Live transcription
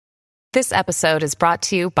This episode is brought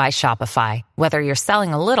to you by Shopify. Whether you're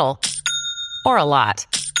selling a little or a lot,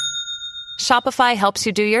 Shopify helps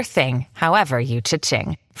you do your thing, however you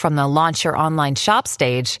cha-ching. From the launch your online shop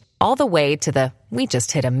stage, all the way to the we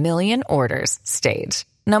just hit 1 million orders stage.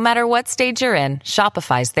 No matter what stage you're in,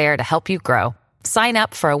 Shopify's there to help you grow. Sign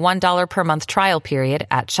up for a $1 per month trial period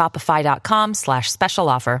at shopify.com/special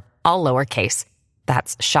offer, all lowercase.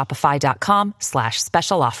 That's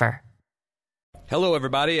shopify.com/special offer. Hello,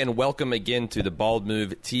 everybody, and welcome again to the Bald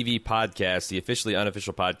Move TV podcast, the officially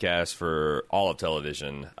unofficial podcast for all of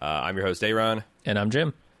television. I'm your host, Aaron. And I'm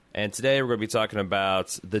Jim. And today we're going to be talking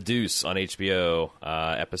about The Deuce on HBO,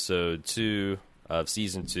 episode 2 of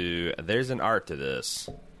season 2. There's an art to this.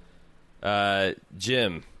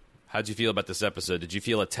 Jim, how'd you feel about this episode? Did you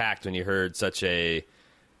feel attacked when you heard such a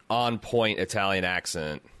on-point Italian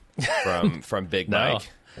accent from Big Mike?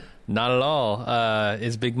 Not at all.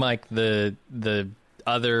 Is Big Mike the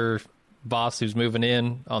other boss who's moving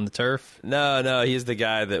in on the turf? No, he's the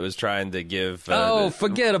guy that was trying to give...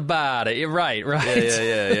 forget about it. You're right.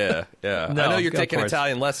 Yeah. No, I know you're taking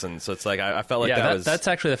Italian lessons, so it's like I felt like that's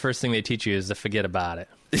actually the first thing they teach you is to forget about it.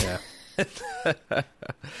 Yeah. It's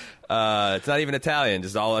not even Italian,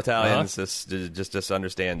 just all Italians just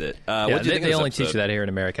understand it. They only teach you that here in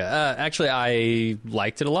America. Actually, I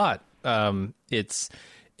liked it a lot.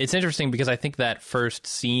 It's interesting because I think that first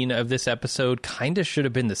scene of this episode kind of should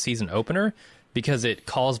have been the season opener because it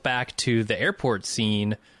calls back to the airport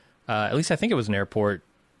scene. At least I think it was an airport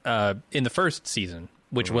in the first season,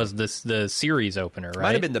 which was the series opener, right?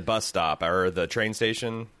 Might have been the bus stop or the train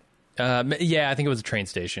station. Yeah, I think it was a train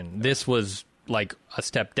station. This was like a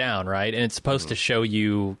step down, right? And it's supposed to show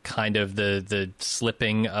you kind of the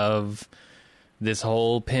slipping of this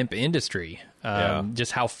whole pimp industry.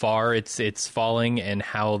 Just how far it's falling and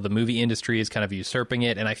how the movie industry is kind of usurping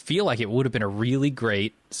it. And I feel like it would have been a really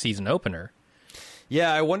great season opener.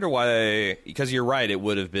 Yeah, I wonder why, because you're right, it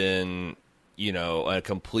would have been, a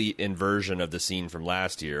complete inversion of the scene from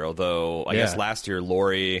last year. Although, I guess last year,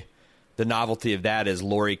 Lori, the novelty of that is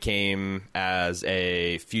Lori came as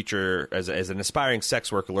a as an aspiring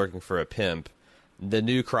sex worker looking for a pimp. The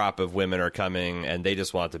new crop of women are coming, and they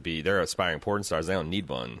just want to be. They're aspiring porn stars. They don't need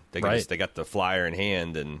one. They got the flyer in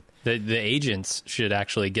hand, and the agents should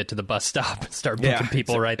actually get to the bus stop and start booking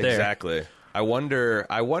people right there. Exactly. I wonder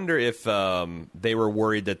if they were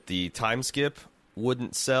worried that the time skip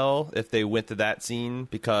wouldn't sell if they went to that scene,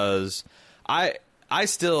 because I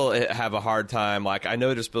still have a hard time. Like, I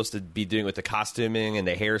know they're supposed to be doing it with the costuming and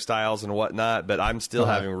the hairstyles and whatnot, but I'm still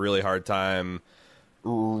having a really hard time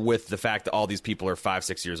with the fact that all these people are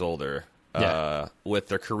 5-6 years older, with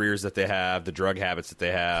their careers that they have, the drug habits that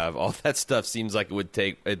they have, all that stuff seems like it would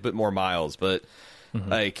take a bit more miles. But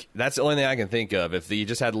like, that's the only thing I can think of. If you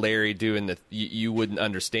just had Larry doing you wouldn't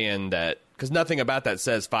understand that, because nothing about that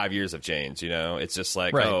says 5 years have changed. It's just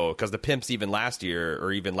like, because the pimps even last year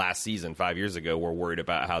or even last season 5 years ago were worried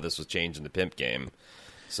about how this was changing the pimp game.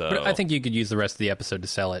 So, but I think you could use the rest of the episode to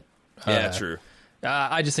sell it. Yeah, true.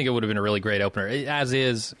 I just think it would have been a really great opener. As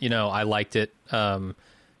is, I liked it, and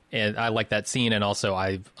I liked that scene, and also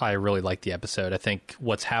I really liked the episode. I think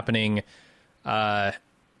what's happening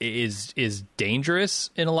is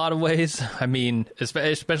dangerous in a lot of ways. I mean,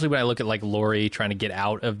 especially when I look at like Lori trying to get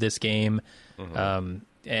out of this game,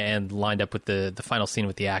 and lined up with the final scene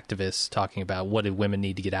with the activists talking about what do women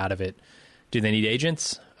need to get out of it. Do they need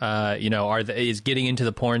agents? Is getting into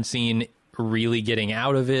the porn scene really getting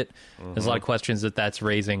out of it? There's a lot of questions that's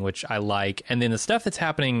raising, which I like. And then the stuff that's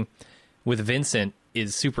happening with Vincent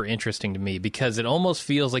is super interesting to me because it almost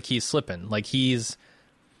feels like he's slipping. Like he's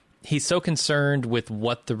so concerned with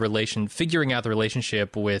figuring out the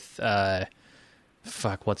relationship with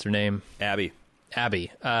what's her name? Abby,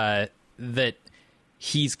 that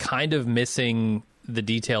he's kind of missing the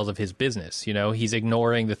details of his business. He's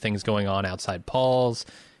ignoring the things going on outside Paul's.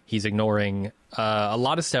 He's ignoring a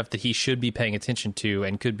lot of stuff that he should be paying attention to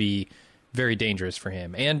and could be very dangerous for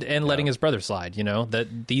him, and letting his brother slide,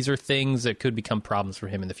 that these are things that could become problems for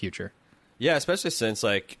him in the future. Yeah, especially since,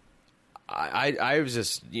 like, I was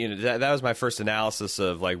just, that was my first analysis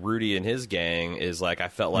of, like, Rudy and his gang is, like, I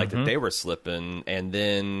felt like that they were slipping, and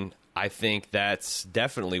then I think that's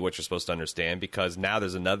definitely what you're supposed to understand, because now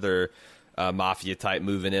there's another mafia type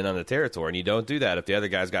moving in on the territory, and you don't do that if the other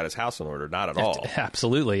guy's got his house in order. Not at all.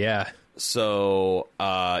 Absolutely, yeah. So,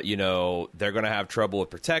 they're going to have trouble with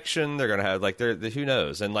protection. They're going to have, like, who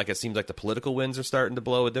knows? And, like, it seems like the political winds are starting to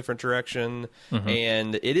blow a different direction.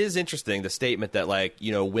 And it is interesting, the statement that, like,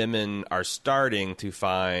 women are starting to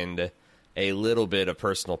find a little bit of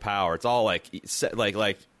personal power. It's all, like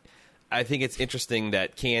I think it's interesting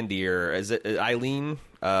that Candy, or is it Eileen?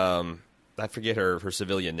 I forget her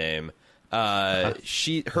civilian name.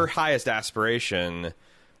 Her highest aspiration,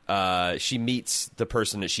 she meets the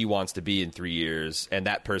person that she wants to be in 3 years, and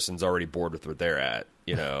that person's already bored with where they're at.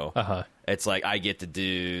 You know, It's like, I get to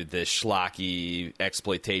do this schlocky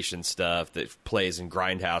exploitation stuff that plays in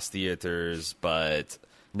grindhouse theaters, but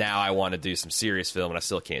now I want to do some serious film, and I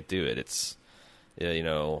still can't do it. It's, you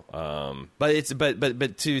know, but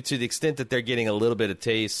to the extent that they're getting a little bit of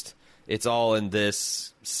taste, it's all in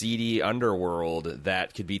this seedy underworld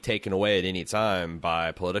that could be taken away at any time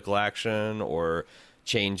by political action or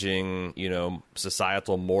changing, you know,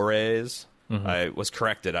 societal mores. I was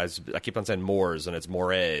corrected. I keep on saying mores, and it's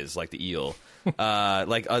mores, like the eel.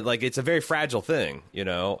 Like it's a very fragile thing, you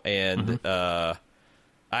know, and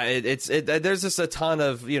there's just a ton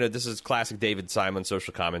of, you know, this is classic David Simon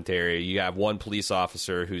social commentary. You have one police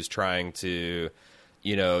officer who's trying to,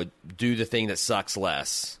 you know, do the thing that sucks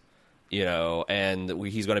less, you know, and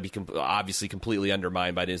he's going to be obviously completely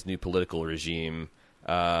undermined by this new political regime.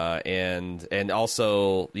 And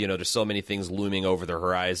also, you know, there's so many things looming over the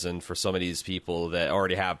horizon for some of these people that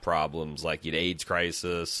already have problems, like the AIDS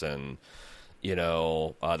crisis and, you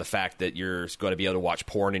know, the fact that you're going to be able to watch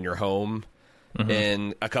porn in your home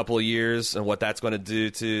in a couple of years, and what that's going to do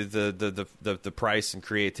to the price and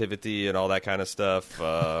creativity and all that kind of stuff.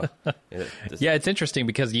 Yeah, it's interesting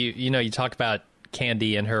because you talk about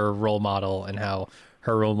Candy and her role model, and how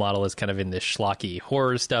her role model is kind of in this schlocky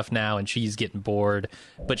horror stuff now, and she's getting bored.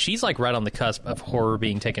 But she's like right on the cusp of horror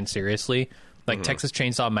being taken seriously. Like Texas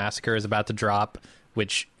Chainsaw Massacre is about to drop,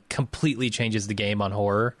 which completely changes the game on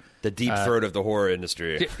horror. The deep throat of the horror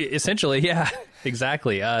industry. Essentially, yeah,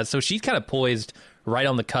 exactly. So she's kind of poised right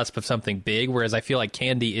on the cusp of something big, whereas I feel like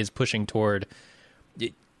Candy is pushing toward...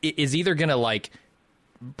 is either going to like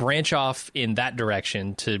branch off in that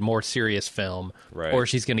direction to more serious film, right, or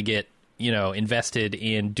she's going to get, you know, invested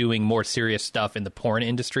in doing more serious stuff in the porn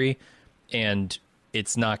industry, and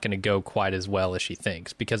it's not going to go quite as well as she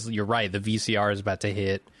thinks, because you're right, the VCR is about to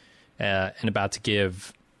hit and about to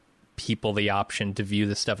give people the option to view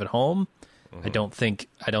this stuff at home. I don't think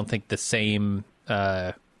the same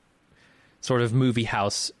sort of movie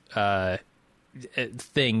house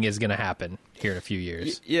thing is going to happen here in a few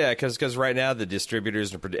years. Yeah, because right now the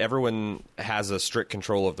distributors, everyone has a strict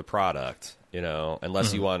control of the product. You know,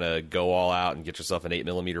 unless you want to go all out and get yourself an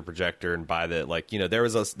 8mm projector and buy the, like, you know, there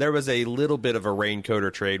was a little bit of a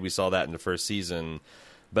raincoater trade. We saw that in the first season,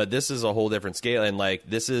 but this is a whole different scale. And like,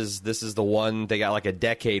 this is the one, they got like a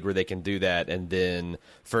decade where they can do that. And then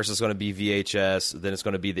first it's going to be VHS, then it's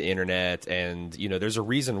going to be the internet. And, you know, there's a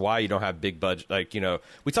reason why you don't have big budget. Like, you know,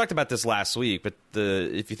 we talked about this last week, but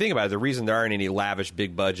if you think about it, the reason there aren't any lavish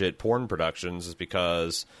big budget porn productions is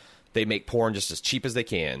because they make porn just as cheap as they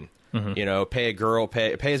can. You know, pay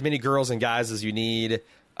as many girls and guys as you need.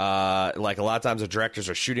 Like, a lot of times the directors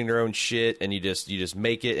are shooting their own shit, and you just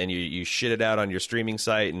make it and you shit it out on your streaming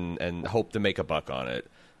site and hope to make a buck on it.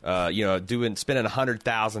 You know, spending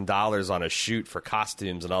 $100,000 on a shoot for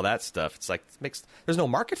costumes and all that stuff. It's like, there's no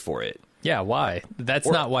market for it. Yeah, why? That's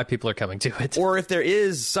not why people are coming to it. Or if there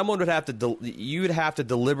is, you would have to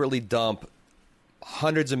deliberately dump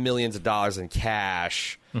hundreds of millions of dollars in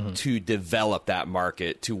cash to develop that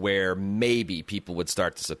market to where maybe people would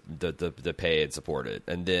start to pay and support it.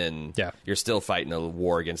 And then you're still fighting a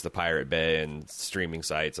war against the Pirate Bay and streaming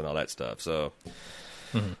sites and all that stuff. So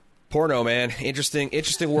porno, man, interesting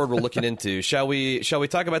word we're looking into. Shall we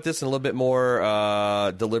talk about this in a little bit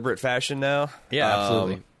more deliberate fashion now? Yeah,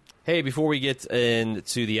 absolutely. Hey, before we get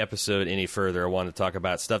into the episode any further, I want to talk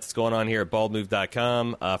about stuff that's going on here at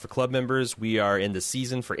baldmove.com. For club members, we are in the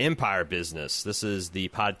season for Empire Business. This is the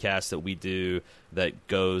podcast that we do that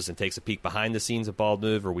goes and takes a peek behind the scenes of Bald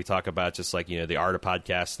Move, where we talk about just like, you know, the art of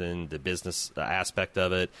podcasting, the business aspect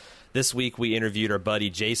of it. This week, we interviewed our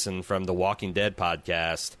buddy Jason from the Walking Dead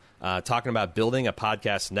podcast, talking about building a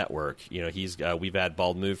podcast network. You know, we've had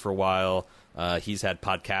Bald Move for a while. He's had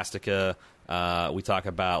Podcastica. We talk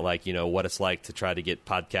about, like, you know, what it's like to try to get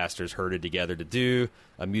podcasters herded together to do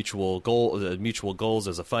a mutual goals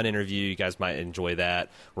as a fun interview. You guys might enjoy that.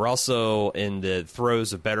 We're also in the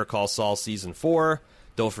throes of Better Call Saul Season 4.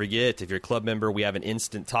 Don't forget, if you're a club member, we have an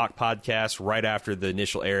Instant Talk podcast right after the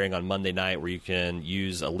initial airing on Monday night, where you can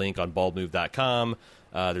use a link on baldmove.com.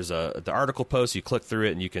 There's the article post. You click through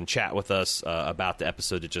it, and you can chat with us about the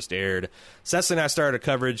episode that just aired. Cecily and I started a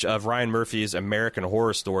coverage of Ryan Murphy's American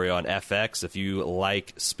Horror Story on FX. If you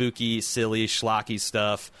like spooky, silly, schlocky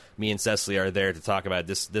stuff, me and Cecily are there to talk about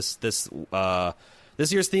this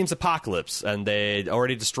year's theme's apocalypse, and they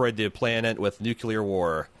already destroyed the planet with nuclear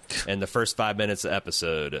war in the first 5 minutes of the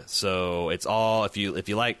episode. So it's all, if you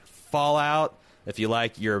like Fallout, If you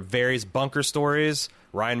like your various bunker stories,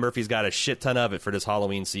 Ryan Murphy's got a shit ton of it for this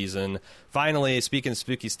Halloween season. Finally, speaking of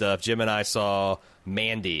spooky stuff, Jim and I saw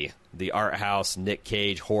Mandy, the art house Nick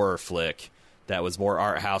Cage horror flick that was more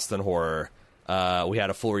art house than horror. We had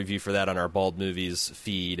a full review for that on our Bald Movies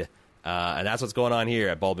feed, and that's what's going on here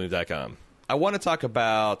at baldmove.com. I want to talk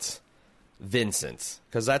about Vincent,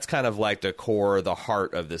 because that's kind of like the core, the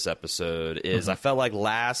heart of this episode is I felt like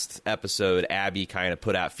last episode Abby kind of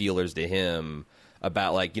put out feelers to him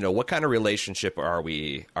about, like, you know, what kind of relationship are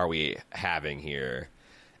we having here?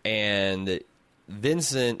 And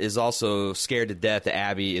Vincent is also scared to death that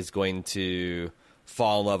Abby is going to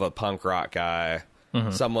fall in love with a punk rock guy,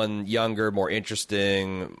 someone younger, more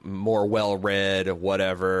interesting, more well-read,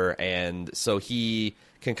 whatever. And so he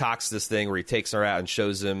concocts this thing where he takes her out and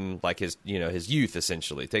shows him, like, his youth,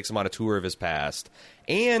 essentially. Takes him on a tour of his past.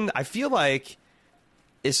 And I feel like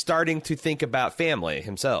is starting to think about family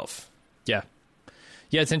himself. Yeah.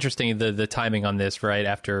 Yeah, it's interesting, the timing on this, right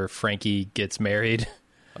after Frankie gets married.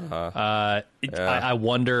 I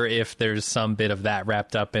wonder if there's some bit of that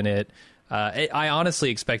wrapped up in it. I honestly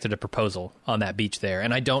expected a proposal on that beach there,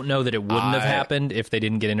 and I don't know that it wouldn't have happened if they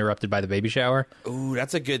didn't get interrupted by the baby shower. Ooh,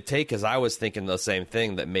 that's a good take, because I was thinking the same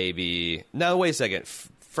thing, that maybe... No, wait a second.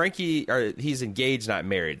 Frankie, he's engaged, not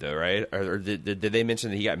married, though, right? Or did they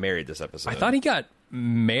mention that he got married this episode? I thought he got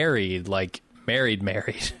married, like married.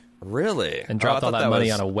 Really? And dropped all that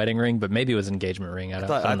money on a wedding ring, but maybe it was an engagement ring. I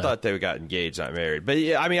thought they got engaged, not married. But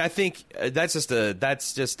yeah, I mean, I think that's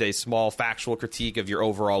just a small factual critique of your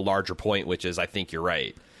overall larger point, which is I think you're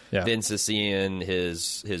right. Yeah. Vince is seeing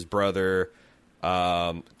his brother,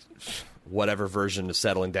 whatever version of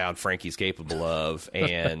settling down Frankie's capable of,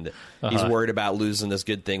 and he's worried about losing this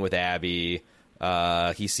good thing with Abby.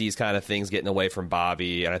 He sees kind of things getting away from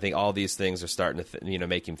Bobby, and I think all these things are starting to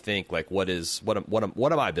make him think, like, what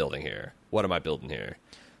am I building here? What am I building here?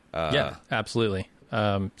 Yeah, absolutely.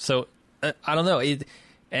 So I don't know,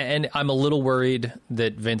 and I'm a little worried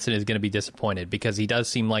that Vincent is going to be disappointed, because he does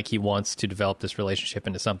seem like he wants to develop this relationship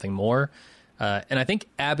into something more, and I think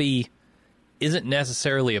Abby isn't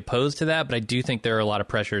necessarily opposed to that, but I do think there are a lot of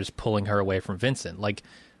pressures pulling her away from Vincent. Like,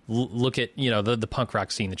 look at, the punk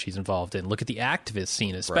rock scene that she's involved in. Look at the activist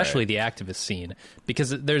scene, especially the activist scene,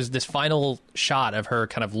 because there's this final shot of her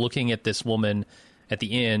kind of looking at this woman at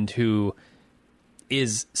the end who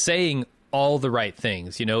is saying all the right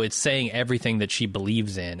things. It's saying everything that she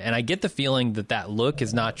believes in. And I get the feeling that look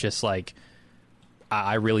is not just like,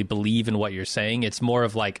 I really believe in what you're saying. It's more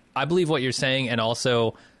of like, I believe what you're saying, and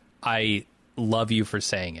also I love you for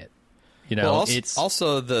saying it. It's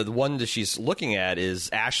also the one that she's looking at is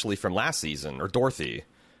Ashley from last season, or Dorothy,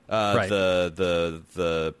 right.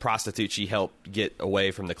 the prostitute she helped get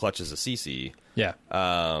away from the clutches of Cece. Yeah.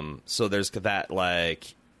 So there's that,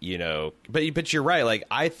 like, but you're right. Like,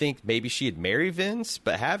 I think maybe she'd marry Vince,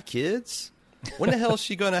 but have kids. When the hell is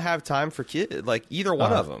she going to have time for kids? Like, either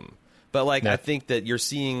one of them. But like, I think that you're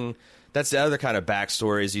seeing, that's the other kind of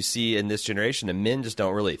backstories you see in this generation that men just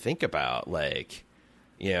don't really think about, like.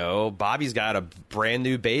 Bobby's got a brand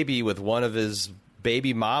new baby with one of his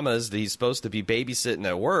baby mamas that he's supposed to be babysitting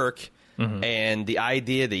at work. And the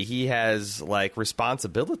idea that he has, like,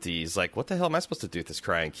 responsibilities, like, what the hell am I supposed to do with this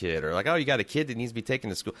crying kid? Or like, oh, you got a kid that needs to be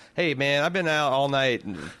taken to school. Hey, man, I've been out all night,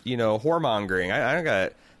 whoremongering.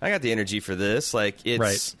 I got the energy for this. Like, it's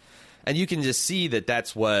right. And you can just see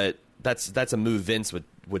that's a move Vince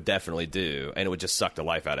would definitely do, and it would just suck the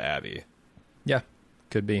life out of Abby. Yeah,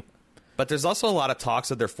 could be. But there's also a lot of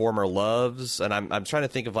talks of their former loves, and I'm trying to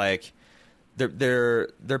think of, like, they're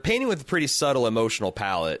painting with a pretty subtle emotional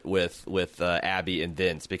palette with Abby and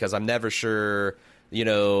Vince, because I'm never sure,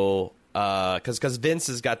 because Vince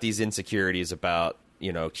has got these insecurities about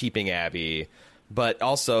keeping Abby, but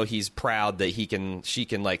also he's proud that she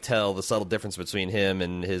can like tell the subtle difference between him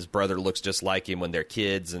and his brother looks just like him when they're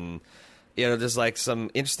kids, and there's like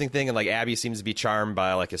some interesting thing, and like Abby seems to be charmed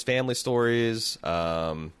by like his family stories.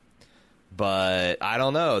 But I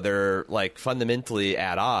don't know. They're like fundamentally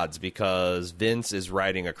at odds, because Vince is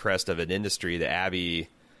riding a crest of an industry that Abby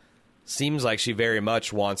seems like she very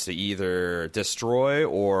much wants to either destroy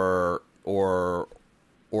or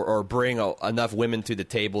bring enough women to the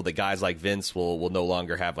table that guys like Vince will no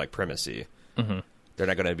longer have like primacy. Mm-hmm. They're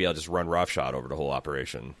not going to be able to just run roughshod over the whole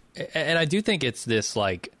operation. And I do think it's this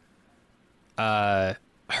like her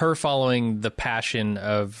following the passion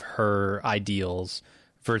of her ideals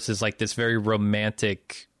versus like this very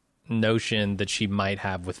romantic notion that she might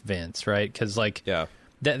have with Vince, right? Because like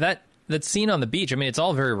that that scene on the beach, I mean, it's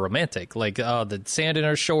all very romantic. Like, the sand in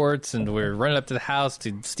our shorts, and we're running up to the house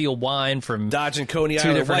to steal wine from dodging Coney two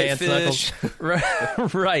Island different aunts and whitefish.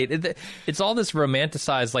 uncles. Right. It's all this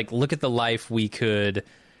romanticized, like, look at the life we could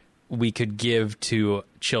give to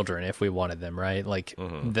children if we wanted them, right? Like,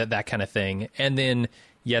 that kind of thing. And then,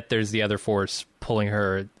 yet there's the other force in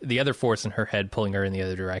her head pulling her in the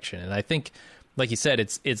other direction. And I think, like you said,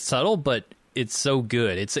 it's subtle, but it's so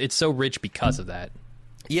good. It's so rich because of that.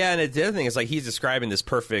 Yeah, and the other thing is, like, he's describing this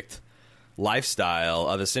perfect lifestyle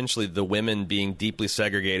of essentially the women being deeply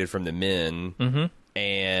segregated from the men,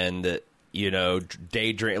 and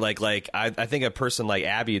day drink. Like I think a person like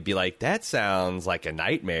Abby would be like, that sounds like a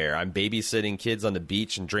nightmare. I'm babysitting kids on the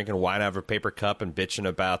beach and drinking wine out of a paper cup and bitching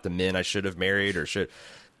about the men I should have married or should.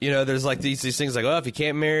 There's like these things like, if you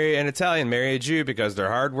can't marry an Italian, marry a Jew because they're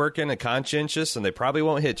hardworking and conscientious and they probably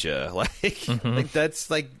won't hit you. Like that's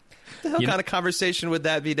like. The hell kind of conversation would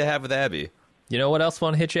that be to have with Abby? You know what else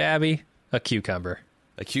won't hit you, Abby? A cucumber.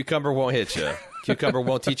 A cucumber won't hit you. Cucumber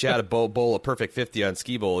won't teach you how to bowl a perfect 50 on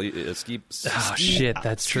skee ball. Shit,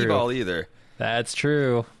 that's true. Skee ball either. That's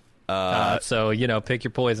true. So pick your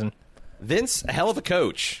poison. Vince, a hell of a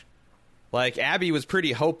coach. Like, Abby was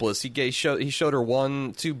pretty hopeless. He showed her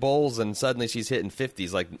 1-2 bowls, and suddenly she's hitting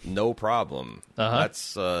 50s, like, no problem.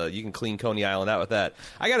 That's you can clean Coney Island out with that.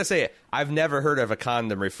 I gotta say, I've never heard of a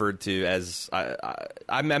condom referred to as... I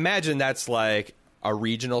imagine that's, like, a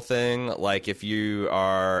regional thing. Like, if you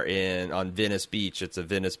are on Venice Beach, it's a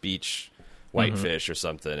Venice Beach whitefish or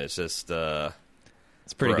something. It's just...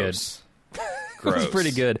 it's pretty gross. Good. Gross. It's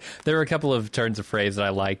pretty good. There were a couple of turns of phrase that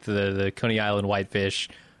I liked. The Coney Island whitefish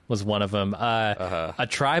was one of them. A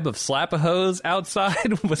tribe of slap-a-hoes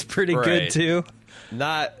outside was pretty good too.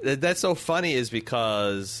 That's so funny is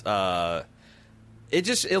because it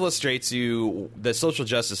just illustrates you that social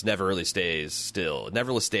justice never really stays still. It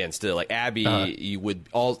never will stand still. Like Abby, you would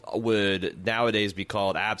nowadays be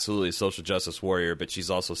called absolutely a social justice warrior, but she's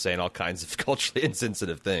also saying all kinds of culturally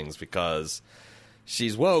insensitive things because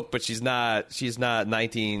she's woke, but she's not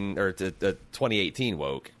 19 or 2018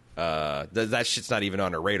 woke. That shit's not even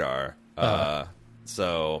on her radar.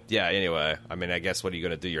 So, yeah, anyway. I mean, I guess what are you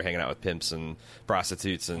going to do? You're hanging out with pimps and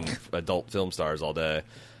prostitutes and adult film stars all day.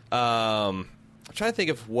 I'm trying to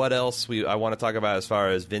think of what else I want to talk about as far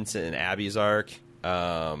as Vincent and Abby's arc.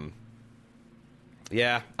 Yeah,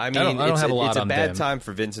 I mean, it's a bad time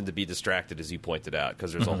for Vincent to be distracted, as you pointed out,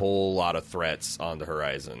 because there's a whole lot of threats on the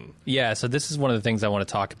horizon. Yeah, so this is one of the things I want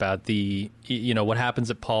to talk about. What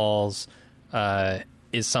happens at Paul's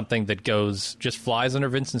is something that just flies under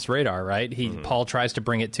Vincent's radar, right? Paul tries to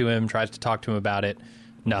bring it to him, tries to talk to him about it,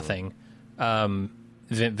 nothing.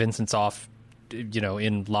 Vincent's off,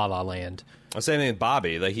 in La La Land. Same thing with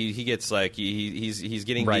Bobby. Like he gets like he's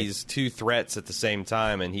getting these two threats at the same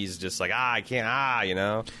time, and he's just like I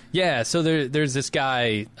can't. Yeah. So there's this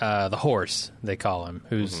guy, the horse they call him,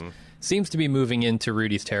 who seems to be moving into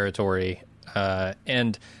Rudy's territory,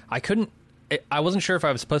 and I wasn't sure if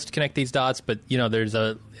I was supposed to connect these dots, but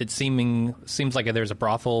seems like there's a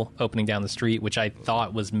brothel opening down the street, which I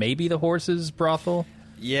thought was maybe the horse's brothel.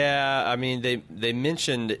 Yeah, I mean they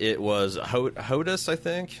mentioned it was Hodus, I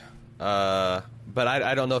think. But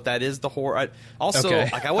I don't know if that is the horse.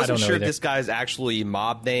 I wasn't sure if this guy's actually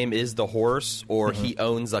mob name is the Horse or he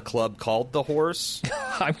owns a club called the Horse.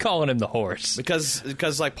 I'm calling him the Horse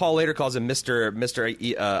because like Paul later calls him Mr.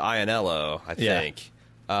 Ianello, I think.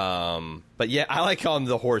 But yeah, I like calling him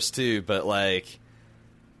the Horse too. But like,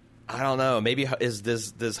 I don't know. Maybe is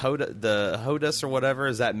the Hodus or whatever?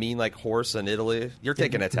 Does that mean like horse in Italy? You're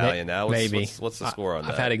taking Italian now. What's the score on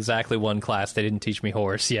that? I've had exactly one class. They didn't teach me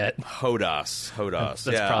horse yet. Hodas.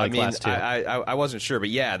 That's probably class 2. I wasn't sure, but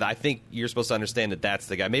yeah, I think you're supposed to understand that that's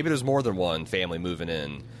the guy. Maybe there's more than one family moving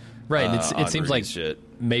in. Right. It seems like shit.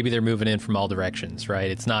 Maybe they're moving in from all directions, right?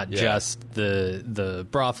 It's not just the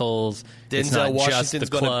brothels. It's not just the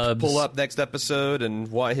clubs. Pull up next episode and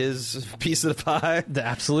want his piece of the pie.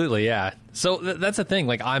 Absolutely, yeah. So that's the thing.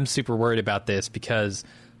 Like, I'm super worried about this because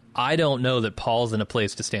I don't know that Paul's in a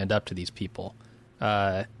place to stand up to these people.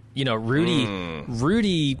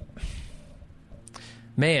 Rudy,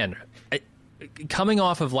 man. Coming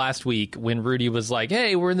off of last week when Rudy was like,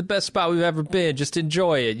 hey, we're in the best spot we've ever been. Just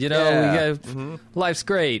enjoy it. Life's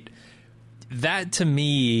great. That, to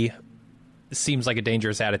me, seems like a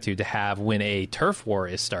dangerous attitude to have when a turf war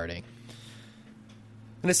is starting.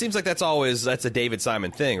 And it seems like that's a David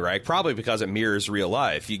Simon thing, right? Probably because it mirrors real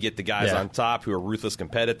life. You get the guys on top who are ruthless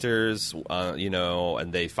competitors,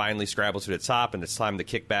 and they finally scrabble to the top, and it's time to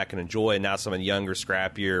kick back and enjoy. And now someone younger,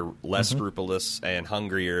 scrappier, less scrupulous, and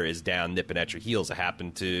hungrier is down nipping at your heels. It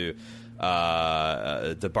happened to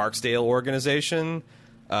the Barksdale organization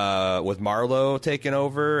with Marlowe taking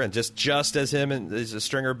over, and just as him and as a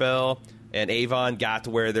Stringer Bell and Avon got to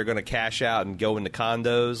where they're going to cash out and go into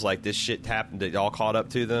condos, like this shit happened, it all caught up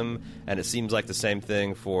to them, and it seems like the same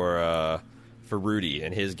thing for Rudy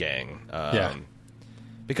and his gang.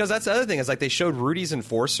 Because that's the other thing, is like they showed Rudy's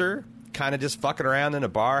enforcer kind of just fucking around in a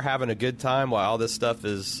bar having a good time while all this stuff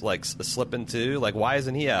is like slipping too. Like, why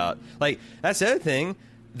isn't he out? Like, that's the other thing.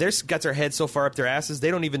 They've got their heads so far up their asses,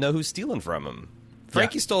 they don't even know who's stealing from them.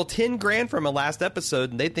 Frankie stole $10,000 from him last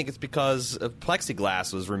episode, and they think it's because of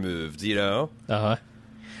plexiglass was removed, Yeah,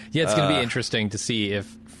 it's going to be interesting to see if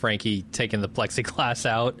Frankie taking the plexiglass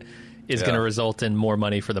out is going to result in more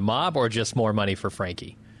money for the mob or just more money for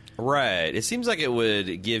Frankie. Right. It seems like it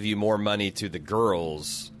would give you more money to the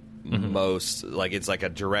girls most. Like, it's like a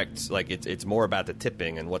direct, like, it's more about the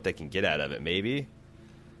tipping and what they can get out of it, maybe?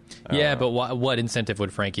 Yeah, but what incentive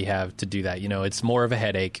would Frankie have to do that? It's more of a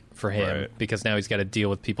headache for him because now he's got to deal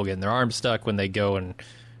with people getting their arms stuck when they go and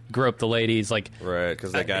grope the ladies. Like, right,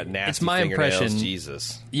 because they got nasty it's my fingernails. Impression,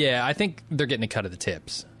 Jesus. Yeah, I think they're getting a cut of the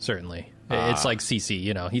tips, certainly. It's like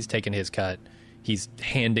CC, he's taking his cut. He's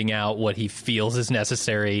handing out what he feels is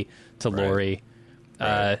necessary to Lori.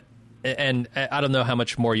 Right. And I don't know how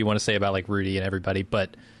much more you want to say about, like, Rudy and everybody,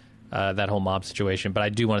 but... that whole mob situation, but I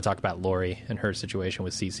do want to talk about Lori and her situation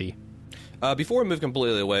with Cece. Before we move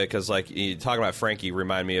completely away, because like you talking about Frankie,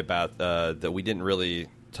 remind me about that we didn't really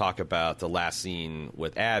talk about the last scene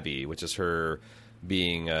with Abby, which is her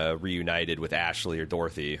being reunited with Ashley or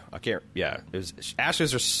Dorothy. It was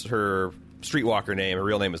Ashley's her streetwalker name. Her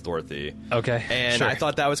real name is Dorothy. Okay, and sure. I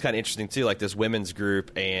thought that was kind of interesting too, like this women's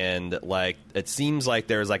group, and like it seems like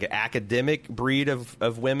there's like an academic breed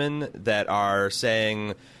of women that are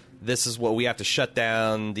saying, this is what we have to shut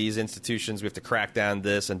down these institutions. We have to crack down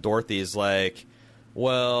this. And Dorothy is like,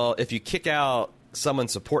 well, if you kick out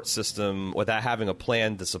someone's support system without having a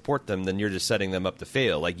plan to support them, then you're just setting them up to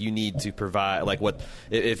fail. Like, you need to provide, like, what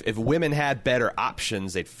if women had better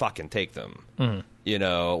options, they'd fucking take them.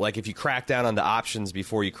 Like if you crack down on the options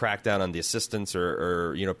before you crack down on the assistance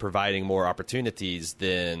or providing more opportunities,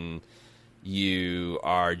 then you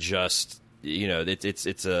are just...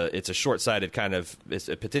 it's a short-sighted kind of, it's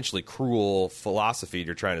a potentially cruel philosophy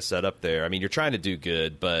you're trying to set up there. I mean, you're trying to do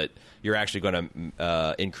good, but you're actually going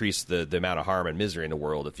to increase the amount of harm and misery in the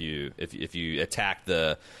world if you attack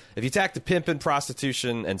the pimp and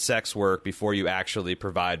prostitution and sex work before you actually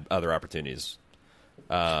provide other opportunities.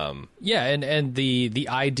 And the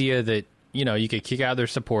idea that you could kick out their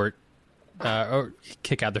support or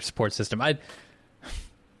kick out their support system.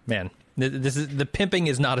 This is the pimping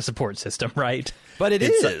is not a support system, right? But it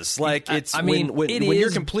is. Like, it's when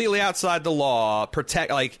you're completely outside the law,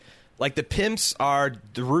 protect like the pimps are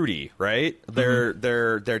Rudy, right?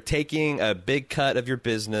 They're taking a big cut of your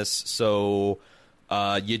business so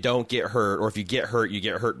you don't get hurt, or if you get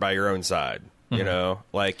hurt by your own side.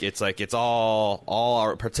 It's all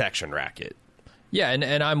our protection racket. Yeah,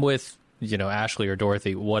 and I'm with Ashley or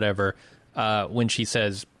Dorothy, whatever. When she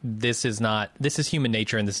says this is human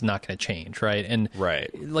nature and this is not going to change, right? And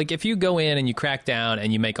like if you go in and you crack down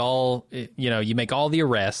and you make all the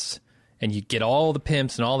arrests and you get all the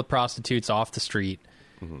pimps and all the prostitutes off the street,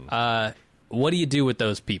 what do you do with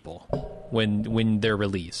those people when they're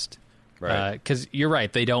released? Right. Because you're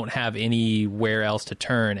right, they don't have anywhere else to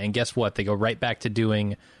turn, and guess what? They go right back to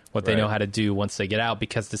doing what they know how to do once they get out,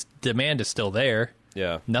 because this demand is still there.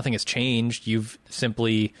 Yeah, nothing has changed. You've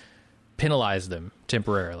simply penalize them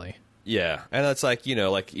temporarily. Yeah, and that's like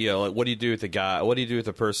like what do you do with a guy? What do you do with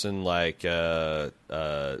a person like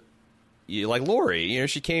Lori?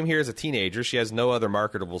 She came here as a teenager. She has no other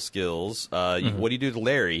marketable skills. What do you do to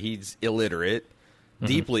Larry? He's illiterate,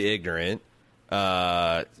 deeply ignorant.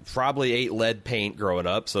 Probably ate lead paint growing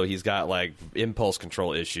up, so he's got like impulse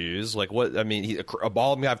control issues. Like what? I mean,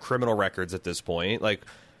 all of them have criminal records at this point. Like.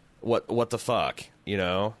 What the fuck?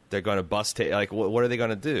 They're going to bust. Like, what are they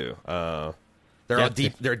going to do?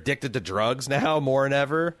 They're addicted to drugs now more than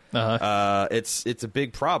ever. It's a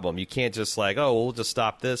big problem. You can't just like, oh, we'll just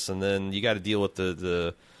stop this, and then you got to deal with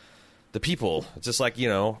the people. It's just like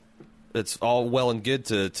it's all well and good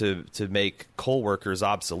to make coal workers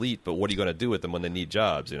obsolete, but what are you going to do with them when they need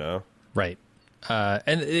jobs? Right.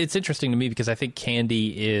 And it's interesting to me because I think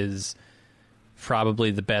Candy is probably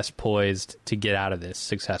the best poised to get out of this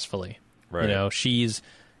successfully. Right. She's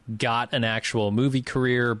got an actual movie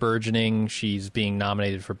career burgeoning. She's being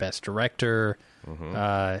nominated for Best Director.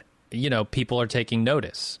 People are taking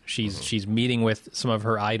notice. She's meeting with some of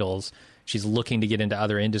her idols. She's looking to get into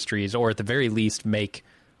other industries, or at the very least make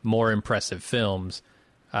more impressive films.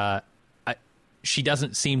 She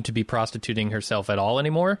doesn't seem to be prostituting herself at all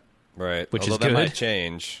anymore. Right. Which Although is good. That might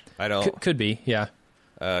change. I don't. Could be, yeah.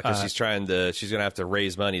 Because she's going to have to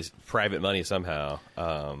raise money, private money somehow.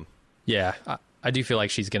 Yeah. I do feel like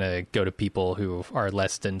she's going to go to people who are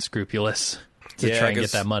less than scrupulous to try and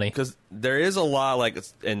get that money. Because there is a lot,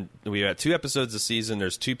 and we have 2 episodes a season.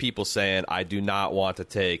 There's 2 people saying, I do not want to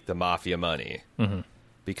take the mafia money. Mm-hmm.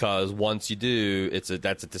 Because once you do,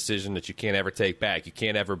 that's a decision that you can't ever take back. You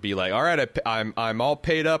can't ever be like, all right, I'm all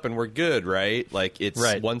paid up and we're good, right? Like it's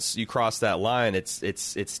right. Once you cross that line, it's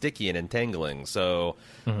sticky and entangling. So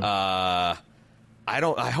I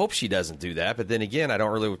hope she doesn't do that. But then again, I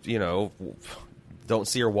don't really don't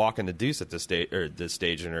see her walking the deuce at this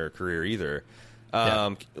stage in her career either.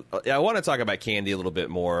 I want to talk about Candy a little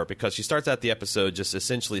bit more because she starts out the episode just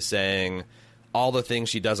essentially saying all the things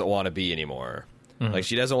she doesn't want to be anymore. Like,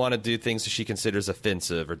 she doesn't want to do things that she considers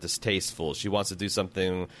offensive or distasteful. She wants to do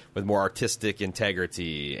something with more artistic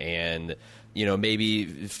integrity and, maybe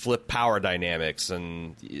flip power dynamics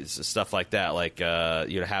and stuff like that. Like,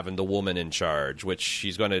 having the woman in charge, which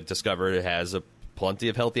she's going to discover has plenty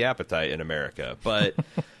of healthy appetite in America. But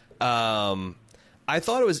I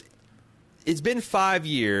thought it's been 5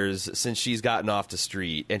 years since she's gotten off the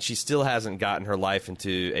street, and she still hasn't gotten her life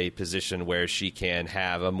into a position where she can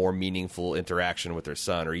have a more meaningful interaction with her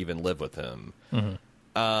son or even live with him.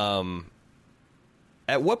 Mm-hmm.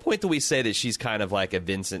 At what point do we say that she's kind of like a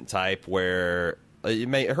Vincent type where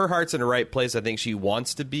her heart's in the right place? I think she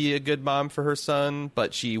wants to be a good mom for her son,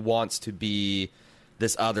 but she wants to be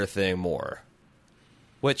this other thing more,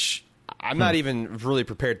 which I'm not even really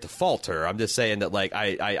prepared to fault her. I'm just saying that, like,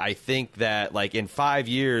 I think that, like, in 5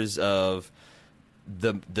 years of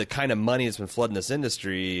the kind of money that's been flooding this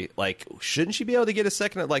industry, like, shouldn't she be able to get a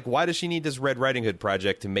second? Like, why does she need this Red Riding Hood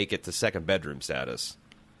project to make it to second bedroom status?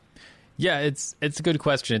 Yeah, it's a good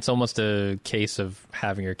question. It's almost a case of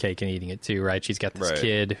having her cake and eating it too, right? She's got this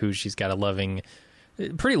kid who she's got a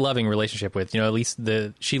pretty loving relationship with. At least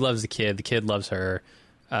she loves the kid loves her.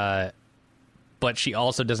 But she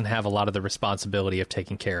also doesn't have a lot of the responsibility of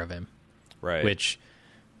taking care of him. Right. Which,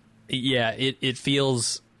 it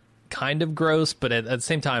feels kind of gross, but at the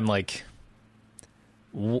same time, like,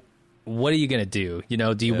 what are you going to do?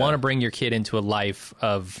 Do you want to bring your kid into a life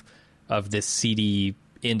of this seedy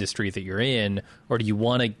industry that you're in, or do you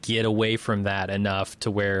want to get away from that enough to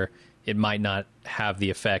where it might not have the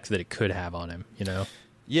effect that it could have on him,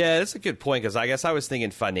 Yeah, that's a good point, because I guess I was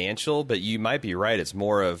thinking financial, but you might be right. It's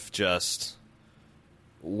more of just...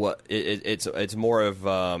 it's more of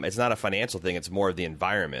it's not a financial thing, it's more of the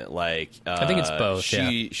environment. Like I think it's both.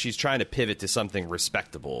 She's trying to pivot to something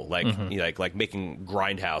respectable, like like making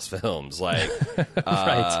grindhouse films, like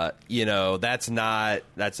right.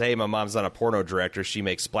 that's hey, my mom's not a porno director, she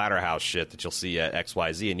makes Splatterhouse shit that you'll see at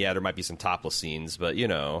XYZ, and there might be some topless scenes, but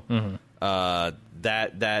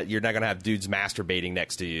that you're not going to have dudes masturbating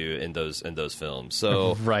next to you in those films.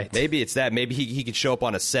 So right. Maybe it's that. Maybe he could show up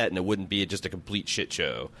on a set and it wouldn't be just a complete shit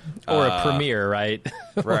show. Or a premiere, right?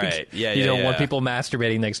 Right. Yeah. You don't want people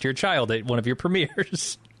masturbating next to your child at one of your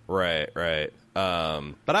premieres. Right. But I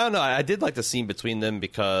don't know. I did like the scene between them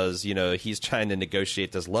because, he's trying to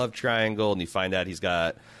negotiate this love triangle, and you find out he's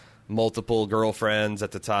got multiple girlfriends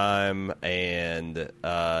at the time, and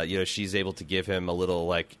she's able to give him a little,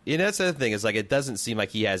 like, that's the other thing, is like, it doesn't seem like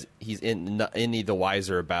he's any the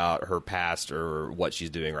wiser about her past or what she's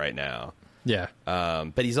doing right now.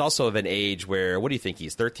 But he's also of an age where, what do you think,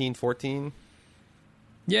 he's 13, 14?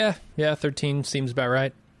 Yeah 13 seems about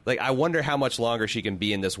right. Like, I wonder how much longer she can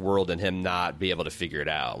be in this world and him not be able to figure it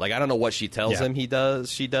out. Like, I don't know what she tells him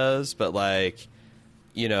she does, but, like,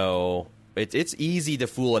 It's easy to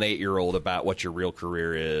fool an 8-year-old about what your real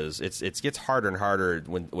career is. It gets harder and harder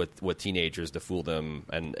with teenagers to fool them.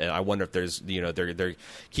 And I wonder if there's they're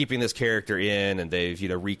keeping this character in, and they've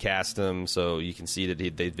recast him so you can see that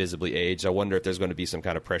they visibly aged. I wonder if there's going to be some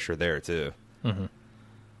kind of pressure there too. Mm-hmm.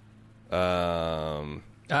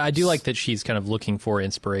 I do like that she's kind of looking for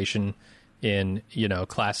inspiration in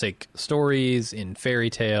classic stories, in fairy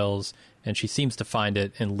tales, and she seems to find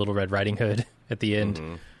it in Little Red Riding Hood at the end.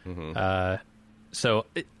 Mm-hmm. So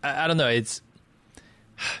I don't know. It's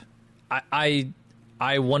I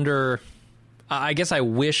wonder. I guess I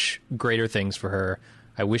wish greater things for her.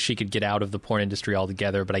 I wish she could get out of the porn industry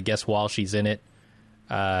altogether. But I guess while she's in it,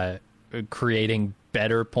 creating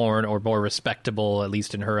better porn or more respectable, at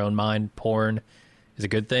least in her own mind, porn is a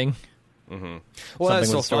good thing. Well, that's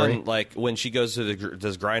so story. fun. Like when she goes to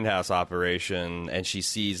this grindhouse operation and she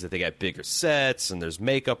sees that they got bigger sets and there's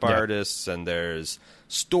makeup artists and there's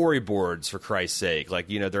storyboards, for Christ's sake. Like,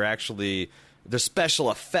 there's special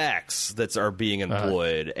effects that are being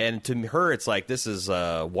employed. And to her, it's like, this is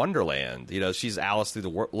Wonderland. She's Alice through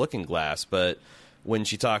the looking glass. But when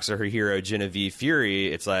she talks to her hero, Genevieve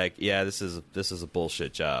Fury, it's like, yeah, this is a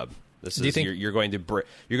bullshit job. Do you think you're going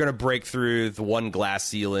to break through the one glass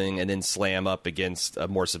ceiling and then slam up against a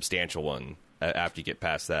more substantial one after you get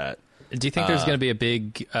past that? Do you think there's going to be a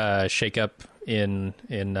big shakeup in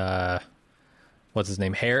what's his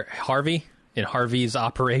name, Harvey, in Harvey's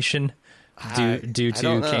operation due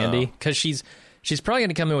to Candy? Because she's probably going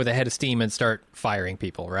to come in with a head of steam and start firing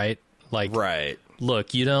people, right? Like, right.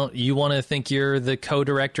 Look, you want to think you're the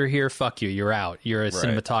co-director here? Fuck you, you're out. You're a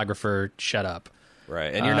cinematographer. Shut up.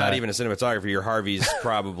 Right, and you're not even a cinematographer. You're Harvey's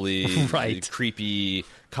probably creepy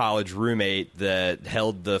college roommate that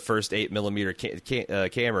held the first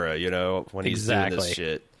 8mm camera, when he's doing this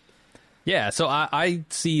shit. Yeah, so I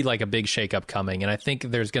see like a big shakeup coming, and I think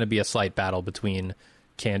there's going to be a slight battle between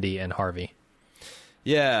Candy and Harvey.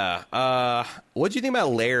 Yeah. What do you think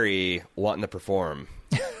about Larry wanting to perform?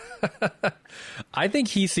 I think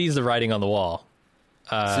he sees the writing on the wall.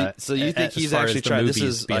 So you think he's actually trying? This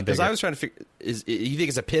is because I was trying to figure. You think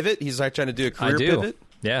it's a pivot? He's like trying to do a career pivot.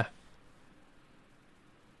 Yeah.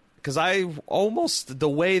 Because the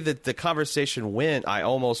way that the conversation went, I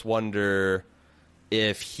almost wonder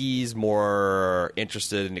if he's more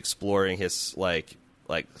interested in exploring his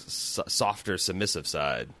softer, submissive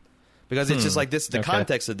side. Because it's just like this. The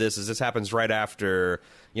context of this is this happens right after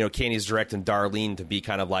Candy's directing Darlene to be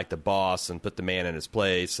kind of like the boss and put the man in his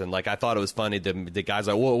place. And like I thought it was funny. The guy's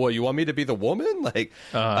like, "Whoa, you want me to be the woman?" Like,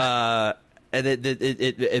 and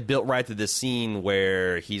it built right to this scene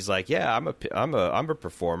where he's like, "Yeah, I'm a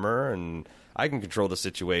performer and I can control the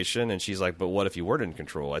situation." And she's like, "But what if you weren't in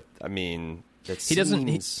control?" I mean, he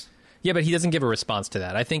doesn't. Yeah, but he doesn't give a response to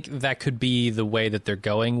that. I think that could be the way that they're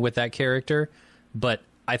going with that character, but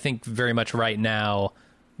I think very much right now,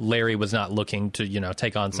 Larry was not looking to,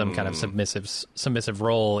 take on some kind of submissive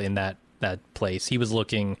role in that place. He was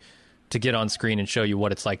looking to get on screen and show you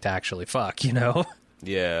what it's like to actually fuck,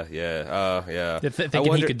 Yeah.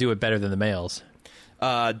 Thinking he could do it better than the males.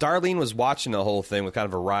 Darlene was watching the whole thing with kind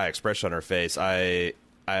of a wry expression on her face. I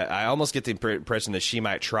almost get the impression that she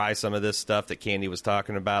might try some of this stuff that Candy was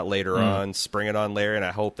talking about later on, spring it on Larry, and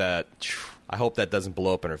I hope that doesn't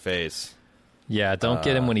blow up in her face. Yeah, don't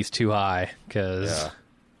get him when he's too high, because... Yeah.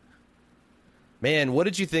 Man, what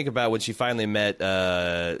did you think about when she finally met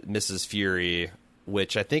Mrs. Fury,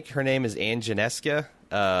 which I think her name is Angeneska,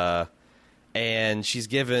 and she's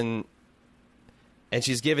given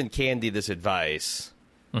Candy this advice,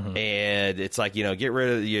 and it's like, get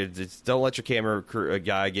rid of don't let your camera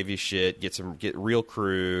guy give you shit. Get real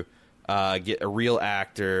crew. Get a real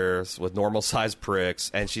actor with normal sized pricks,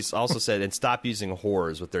 and she's also said, and stop using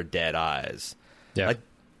whores with their dead eyes. Yeah, like,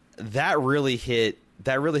 that really hit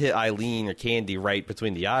Eileen or Candy right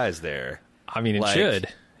between the eyes there. I mean, it should.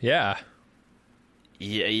 Yeah.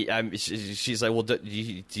 Yeah. She's like, well, do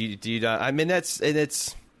you not? I mean, that's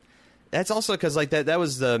also because like that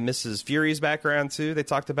was the Mrs. Fury's background too. They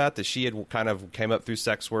talked about that she had kind of came up through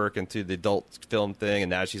sex work and to the adult film thing, and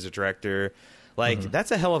now she's a director. Like,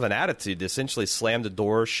 that's a hell of an attitude to essentially slam the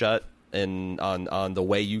door shut on the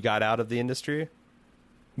way you got out of the industry.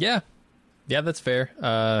 Yeah. Yeah, that's fair.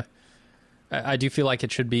 I do feel like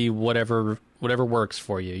it should be whatever works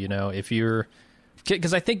for you, if you're...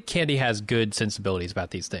 Because I think Candy has good sensibilities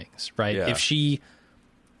about these things, right? Yeah. If she...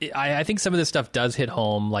 I think some of this stuff does hit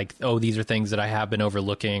home, like, oh, these are things that I have been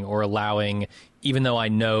overlooking or allowing, even though I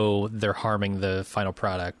know they're harming the final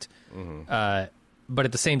product. But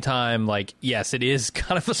at the same time, like, yes, it is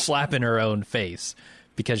kind of a slap in her own face,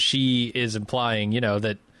 because she is implying,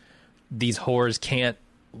 that these whores can't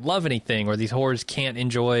love anything, or these whores can't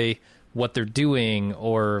enjoy what they're doing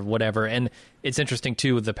or whatever. And it's interesting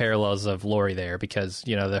too with the parallels of Laurie there, because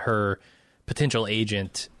her potential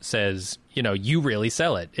agent says, you really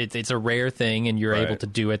sell it. It's a rare thing and you're able to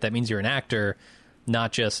do it. That means you're an actor,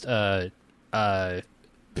 not just a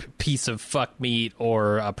piece of fuck meat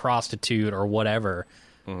or a prostitute or whatever.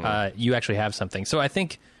 You actually have something. So I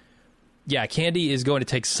think, yeah, Candy is going to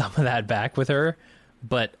take some of that back with her,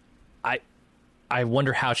 but I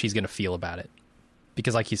wonder how she's going to feel about it.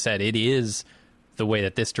 Because like you said, it is the way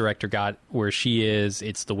that this director got where she is.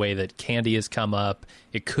 It's the way that Candy has come up.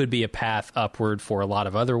 It could be a path upward for a lot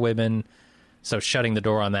of other women. So shutting the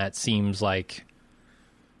door on that seems like,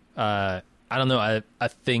 I don't know, a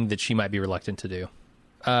thing that she might be reluctant to do.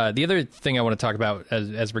 The other thing I want to talk about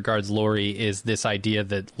as regards Laurie is this idea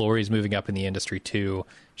that Laurie's moving up in the industry too.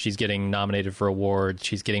 She's getting nominated for awards.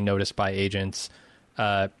 She's getting noticed by agents.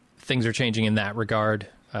 Things are changing in that regard.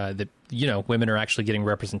 That women are actually getting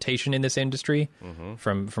representation in this industry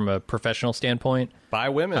from a professional standpoint by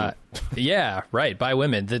women. Yeah, right, by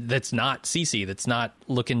women. That's not CeCe. That's not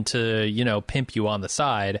looking to pimp you on the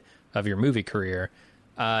side of your movie career.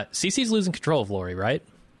 CeCe's losing control of Laurie, right?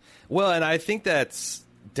 Well, and I think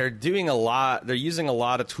they're doing a lot. They're using a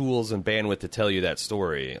lot of tools and bandwidth to tell you that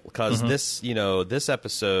story because this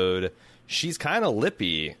episode, she's kind of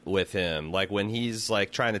lippy with him. Like when he's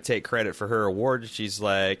like trying to take credit for her award, she's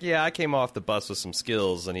like, "Yeah, I came off the bus with some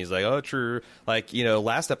skills," and he's like, "Oh, true." Like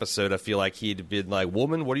last episode, I feel like he'd been like,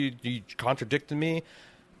 "Woman, what are you contradicting me?"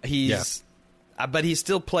 But he's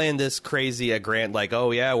still playing this crazy Grant, like, oh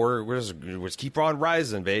yeah, we're just keep on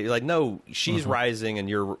rising, baby. Like, no, she's rising, and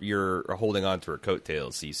you're holding on to her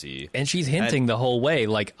coattails, CeCe. And she's hinting the whole way,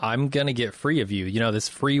 like, I'm gonna get free of you. This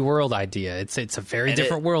free world idea. It's a very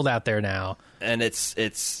different world out there now. And it's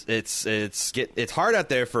hard out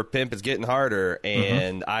there for a pimp. It's getting harder,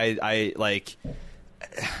 and I like,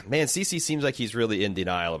 man, CeCe seems like he's really in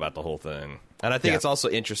denial about the whole thing. And I think it's also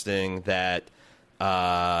interesting that.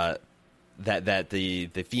 That the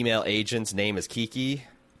female agent's name is Kiki.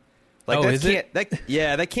 Like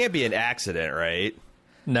that can't be an accident, right?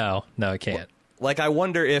 No, it can't. Like I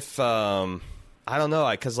wonder if I don't know,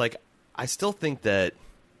 because like I still think that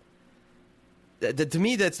to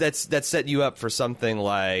me that's setting you up for something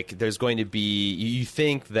like there's going to be, you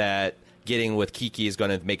think that getting with Kiki is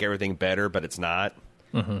going to make everything better, but it's not.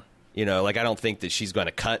 Like I don't think that she's going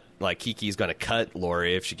to cut, like Kiki's going to cut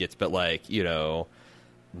Laurie if she gets, but like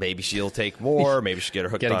maybe she'll take more. Maybe she'll get her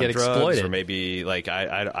hooked on drugs, exploited. Or maybe like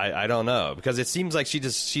I don't know, because it seems like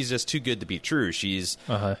she's just too good to be true. She's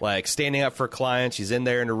like standing up for clients. She's in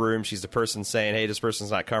there in the room. She's the person saying, "Hey, this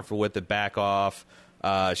person's not comfortable with it. Back off."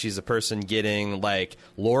 She's the person getting, like,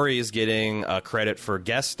 Laurie is getting credit for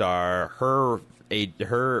guest star. Her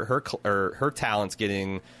talent's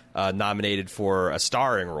getting nominated for a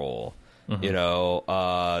starring role. There's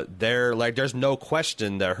no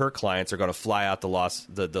question that her clients are going to fly out to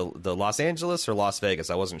the Los Angeles or Las Vegas,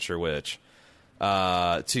 I wasn't sure which,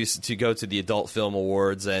 to go to the Adult Film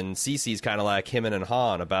Awards, and CeCe's kind of like him and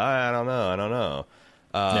Han about, I don't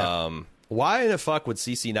know. Why the fuck would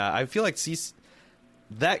CeCe not? I feel like CeCe,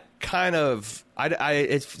 that kind of, I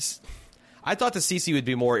thought that CeCe would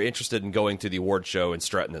be more interested in going to the award show and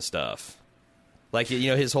strutting his stuff. Like,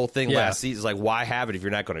 his whole thing last season is like, why have it if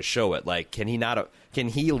you're not going to show it? Like, can he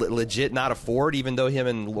legit not afford, even though him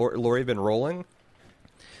and Laurie have been rolling?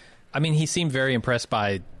 I mean, he seemed very impressed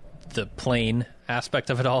by the plane aspect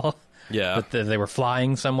of it all. Yeah. That they were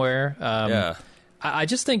flying somewhere. I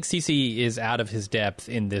just think CeCe is out of his depth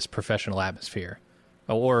in this professional atmosphere.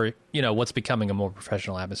 Or, what's becoming a more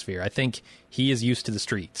professional atmosphere. I think he is used to the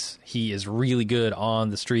streets. He is really good on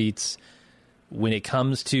the streets. When it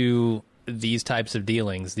comes to these types of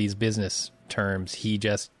dealings, these business terms, he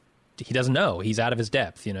doesn't know. He's out of his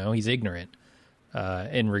depth, he's ignorant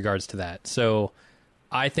in regards to that. So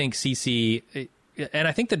I think CeCe, and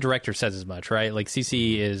I think the director says as much, right? Like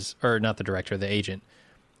CeCe is, or not the director, the agent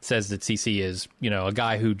says that CeCe is, a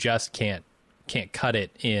guy who just can't cut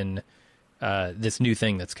it in this new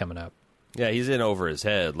thing that's coming up. Yeah, he's in over his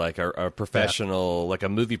head, like a professional, like a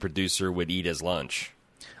movie producer would eat his lunch.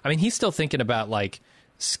 I mean, he's still thinking about, like,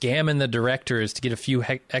 scamming the directors to get a few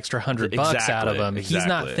extra $100 out of them. Exactly. He's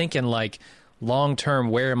not thinking like long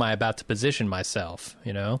term, where am I about to position myself,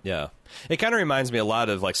 Yeah. It kind of reminds me a lot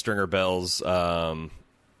of like Stringer Bell's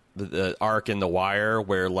the arc in The Wire,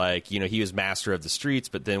 where like, he was master of the streets,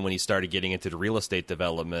 but then when he started getting into the real estate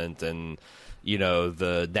development and,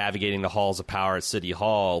 the navigating the halls of power at City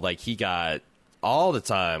Hall, like he got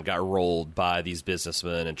rolled by these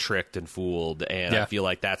businessmen and tricked and fooled. And I feel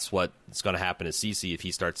like that's what's going to happen to CeCe if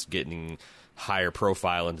he starts getting higher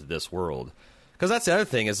profile into this world. Because that's the other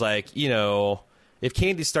thing is like, if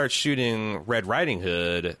Candy starts shooting Red Riding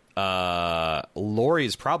Hood,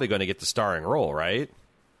 Laurie's probably going to get the starring role, right?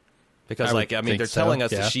 Because they're telling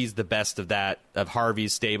us that she's the best of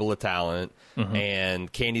Harvey's stable of talent,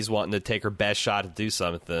 and Candy's wanting to take her best shot to do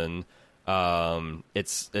something. It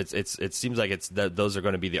seems like those are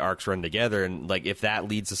going to be the arcs run together, and like if that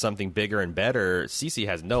leads to something bigger and better, CeCe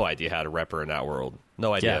has no idea how to rep her in that world,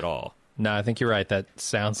 no idea at all. No, I think you're right. That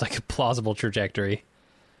sounds like a plausible trajectory.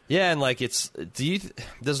 Yeah, and like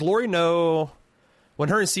does Laurie know when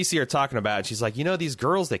her and CeCe are talking about it? She's like, these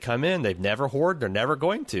girls, they come in, they've never hoarded, they're never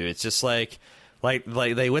going to. It's just like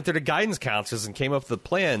they went through the guidance counselors and came up with a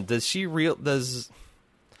plan.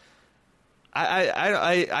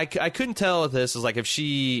 I couldn't tell if this is like if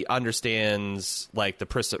she understands like the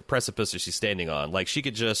precipice that she's standing on. Like she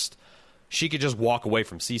could just walk away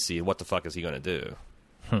from Cece, and what the fuck is he going to do?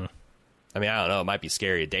 I mean, I don't know. It might be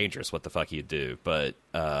scary and dangerous what the fuck he'd do, but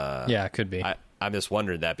yeah, it could be. I'm just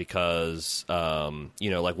wondering that because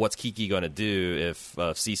like what's Kiki going to do if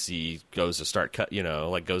Cece goes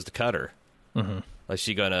to goes to cut her? Mm-hmm. Like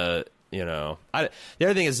she gonna. The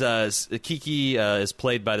other thing is Kiki is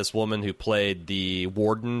played by this woman who played the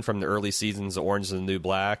warden from the early seasons of Orange is the New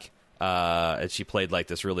Black, and she played like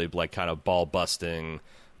this really like kind of ball busting,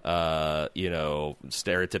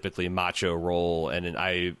 stereotypically macho role, and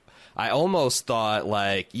I almost thought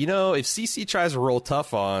like if CC tries to roll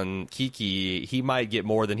tough on Kiki, he might get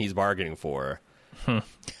more than he's bargaining for.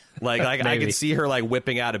 Like I could see her like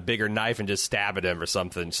whipping out a bigger knife and just stabbing him or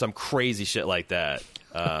something, some crazy shit like that.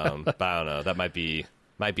 But I don't know. That might be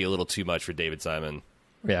a little too much for David Simon.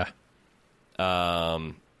 Yeah.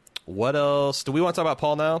 What else? Do we want to talk about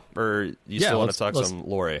Paul now, or you still want to talk some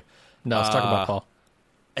Laurie? No, let's talk about Paul.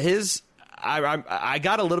 I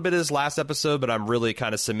got a little bit of this last episode, but I'm really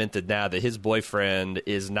kind of cemented now that his boyfriend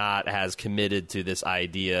is not as committed to this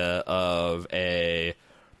idea of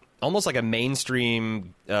almost like a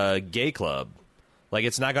mainstream gay club. Like,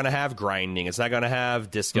 it's not going to have grinding. It's not going to have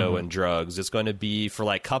disco and drugs. It's going to be for,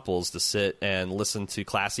 like, couples to sit and listen to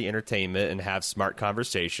classy entertainment and have smart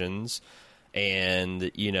conversations and,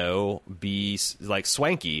 be, like,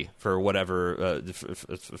 swanky for whatever,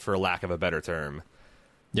 for lack of a better term.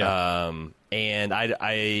 Yeah. And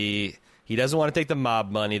he doesn't want to take the mob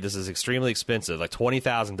money. This is extremely expensive, like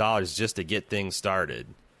 $20,000 just to get things started.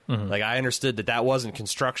 Like, I understood that wasn't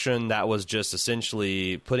construction. That was just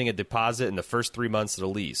essentially putting a deposit in the first 3 months of the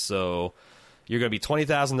lease. So you're going to be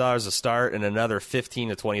 $20,000 to start and another $15,000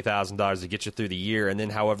 to $20,000 to get you through the year, and then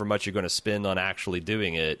however much you're going to spend on actually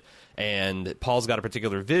doing it. And Paul's got a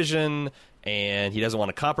particular vision, and he doesn't want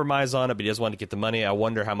to compromise on it, but he doesn't want to get the money. I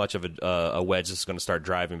wonder how much of a wedge this is going to start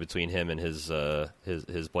driving between him and his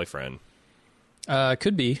boyfriend.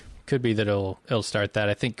 Could be that it'll start that.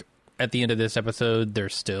 I think at the end of this episode, they're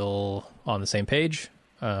still on the same page.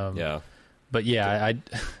 Yeah. But yeah,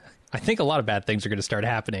 I think a lot of bad things are going to start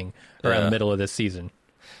happening around the middle of this season.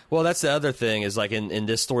 Well, that's the other thing is like in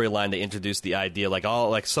this storyline, they introduced the idea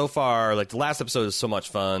so far, like the last episode is so much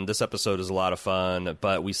fun. This episode is a lot of fun,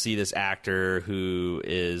 but we see this actor who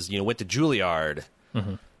is, went to Juilliard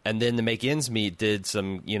and then to make ends meet did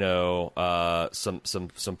some,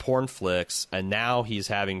 some porn flicks, and now he's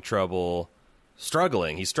having trouble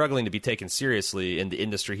struggling. He's struggling to be taken seriously in the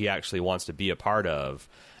industry he actually wants to be a part of.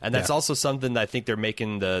 And that's also something that I think they're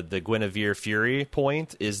making the Guinevere Fury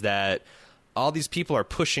point is that all these people are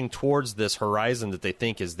pushing towards this horizon that they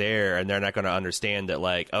think is there, and they're not going to understand that,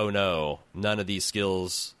 like, oh no, none of these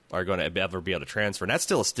skills are going to ever be able to transfer. And that's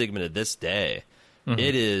still a stigma to this day.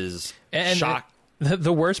 It is shock.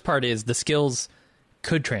 The worst part is the skills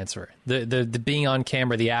could transfer. The being on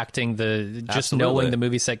camera, the acting, the just knowing the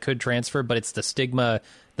movie set could transfer, but it's the stigma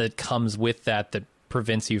that comes with that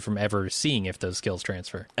prevents you from ever seeing if those skills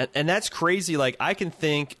transfer. And that's crazy. Like, I can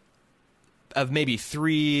think of maybe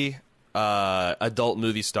 3 adult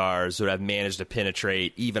movie stars who have managed to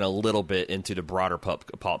penetrate even a little bit into the broader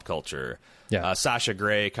pop culture. Yeah. Sasha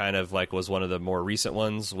Grey kind of like was one of the more recent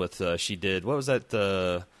ones with she did, what was that,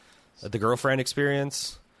 the Girlfriend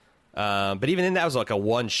Experience? But even then, that was like a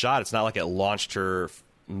one shot. It's not like it launched her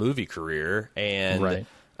movie career. And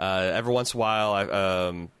every once in a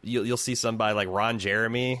while, you'll see somebody like Ron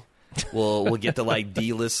Jeremy will get the like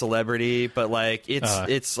D-list celebrity. But like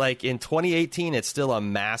it's like in 2018, it's still a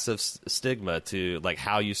massive stigma to like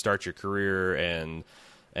how you start your career. And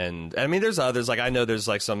I mean, there's others. Like, I know there's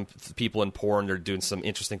like some people in porn that are doing some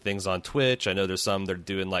interesting things on Twitch. I know there's some that are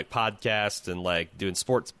doing like podcasts and like doing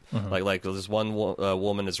sports. Like this one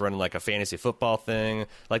woman is running like a fantasy football thing.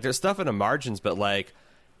 Like, there's stuff in the margins, but like,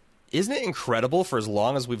 isn't it incredible for as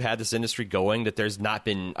long as we've had this industry going that there's not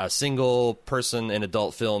been a single person in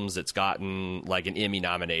adult films that's gotten like an Emmy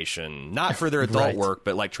nomination, not for their adult work,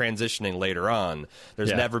 but like transitioning later on.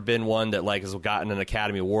 There's never been one that like has gotten an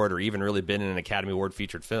Academy Award or even really been in an Academy Award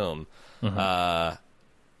featured film. I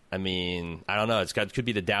mean, I don't know. It could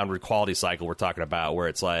be the downward quality cycle we're talking about, where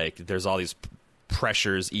it's like there's all these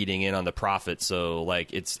pressures eating in on the profit. So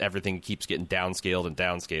like everything keeps getting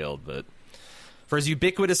downscaled. But for as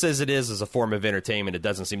ubiquitous as it is as a form of entertainment, it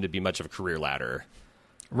doesn't seem to be much of a career ladder.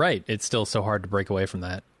 Right. It's still so hard to break away from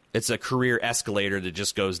that. It's a career escalator that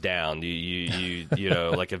just goes down. You know,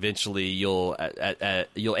 like eventually you'll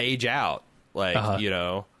age out. Like,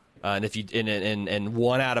 And if you and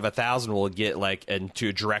 1 out of 1,000 will get like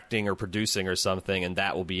into directing or producing or something, and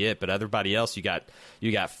that will be it. But everybody else, you got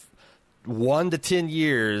 1 to 10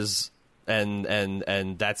 years,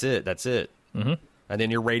 and that's it. That's it. Mm-hmm. And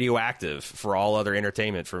then you're radioactive for all other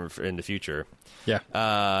entertainment for in the future. Yeah.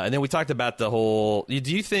 And then we talked about the whole. Do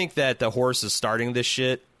you think that the horse is starting this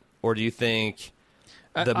shit, or do you think?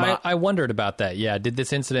 I wondered about that. Yeah. Did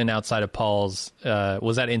this incident outside of Paul's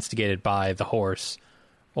was that instigated by the horse?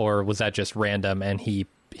 Or was that just random and he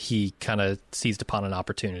kind of seized upon an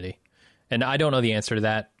opportunity? And I don't know the answer to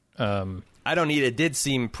that. I don't need it. It did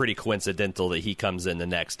seem pretty coincidental that he comes in the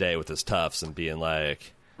next day with his tufts and being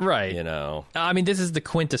like, right. You know. I mean, this is the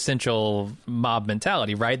quintessential mob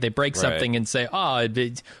mentality, right? They break something and say, oh,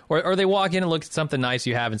 or they walk in and look at something nice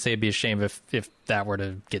you have and say it'd be a shame if that were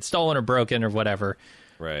to get stolen or broken or whatever.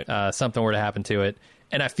 Right. Something were to happen to it.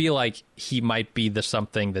 And I feel like he might be the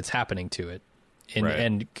something that's happening to it.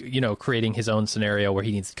 And you know, creating his own scenario where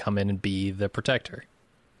he needs to come in and be the protector.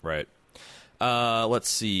 Right. Let's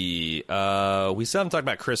see. We still haven't talked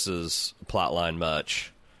about Chris's plot line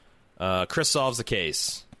much. Chris solves the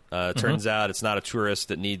case. Turns out it's not a tourist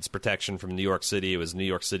that needs protection from New York City. It was New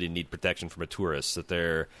York City need protection from a tourist. That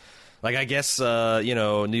they're like, I guess, you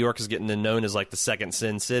know, New York is getting known as like the second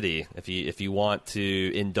sin city. If you want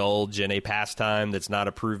to indulge in a pastime that's not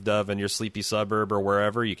approved of in your sleepy suburb or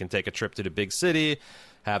wherever, you can take a trip to the big city,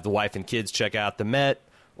 have the wife and kids check out the Met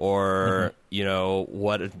or, you know,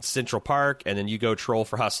 Central Park, and then you go troll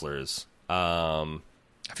for hustlers. I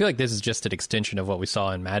feel like this is just an extension of what we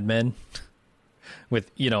saw in Mad Men. With,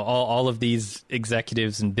 you know, all of these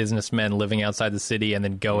executives and businessmen living outside the city and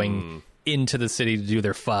then going into the city to do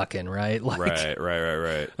their fucking, right? Like,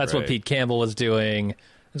 right. That's what Pete Campbell was doing.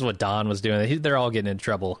 That's what Don was doing. They're all getting in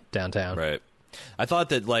trouble downtown. Right. I thought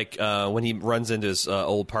that, like, when he runs into his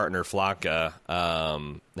old partner, Flocka,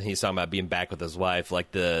 he's talking about being back with his wife,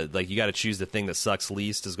 like, you got to choose the thing that sucks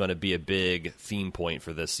least is going to be a big theme point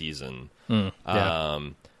for this season.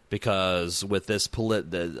 Because with this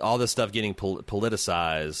all this stuff getting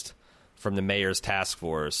politicized from the mayor's task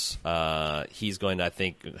force, he's going to, I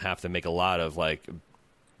think, have to make a lot of, like,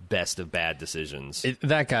 best of bad decisions.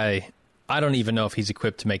 That guy, I don't even know if he's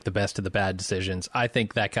equipped to make the best of the bad decisions. I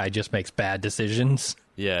think that guy just makes bad decisions.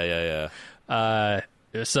 Yeah.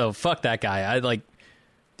 So fuck that guy.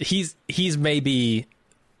 He's maybe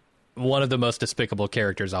one of the most despicable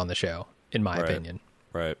characters on the show, in my opinion.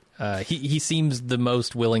 Right. He seems the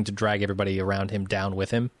most willing to drag everybody around him down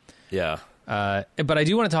with him. Yeah. But I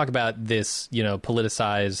do want to talk about this, you know,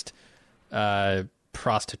 politicized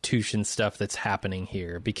prostitution stuff that's happening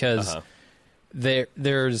here, because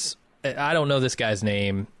there's I don't know this guy's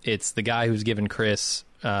name. It's the guy who's giving Chris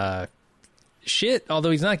shit,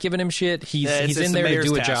 although he's not giving him shit. He's in there to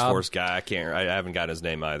do a job. Task force guy. I haven't got his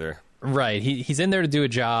name either. Right. He's in there to do a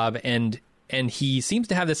job, and he seems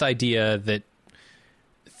to have this idea that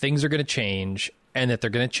things are going to change, and that they're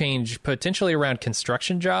going to change potentially around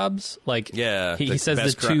construction jobs. Like, he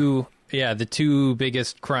says the two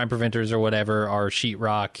biggest crime preventers or whatever are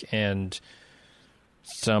sheetrock and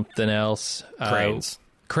something else.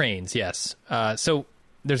 Cranes, yes. So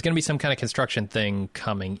there's going to be some kind of construction thing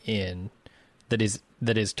coming in that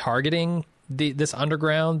is targeting this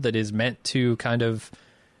underground, that is meant to kind of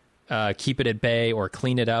keep it at bay or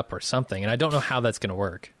clean it up or something. And I don't know how that's going to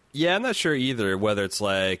work. Yeah, I'm not sure either whether it's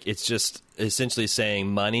like it's just essentially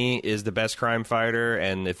saying money is the best crime fighter,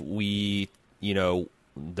 and if we, you know,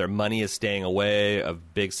 their money is staying away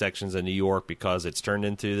of big sections of New York because it's turned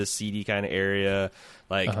into this seedy kind of area.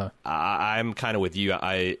 Like, I'm kind of with you.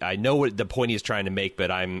 I know what the point he's trying to make,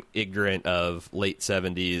 but I'm ignorant of late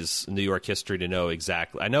 70s New York history to know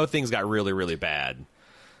exactly. I know things got really, really bad.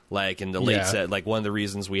 Like in the late set, like one of the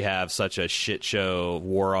reasons we have such a shit show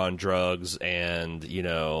war on drugs and, you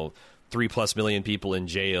know, 3+ million people in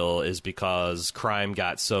jail is because crime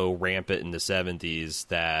got so rampant in the 70s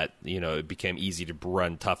that, you know, it became easy to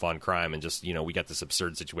run tough on crime, and just, you know, we got this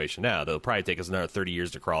absurd situation now that'll probably take us another 30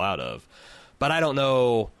 years to crawl out of. But I don't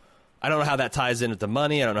know how that ties in with the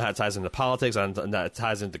money. I don't know how it ties into politics. I don't know how it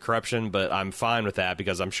ties into corruption, but I'm fine with that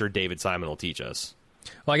because I'm sure David Simon will teach us.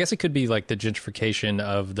 Well, I guess it could be like the gentrification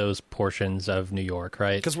of those portions of New York,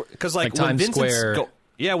 right? Because like when Times Square.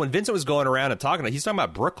 When Vincent was going around and talking, he's talking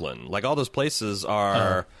about Brooklyn. Like all those places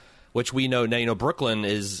are, which we know now. You know, Brooklyn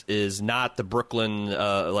is not the Brooklyn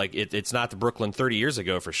like it's not the Brooklyn 30 years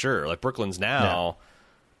ago for sure. Like Brooklyn's now.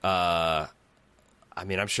 I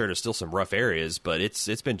mean, I'm sure there's still some rough areas, but it's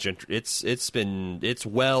well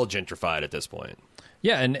gentrified at this point.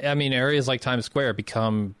 Yeah, and I mean, areas like Times Square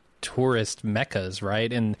become tourist meccas,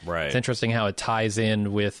 right? And it's interesting how it ties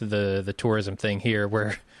in with the tourism thing here,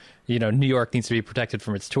 where New York needs to be protected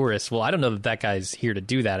from its tourists. Well, I don't know that guy's here to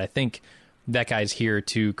do that. I think that guy's here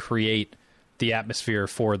to create the atmosphere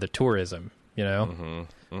for the tourism,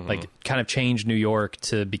 like kind of change New York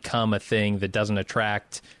to become a thing that doesn't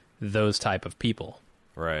attract those type of people.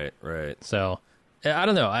 Right. So I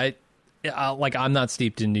don't know. I'm not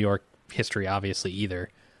steeped in New York history, obviously, either.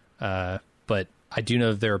 But I do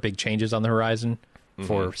know that there are big changes on the horizon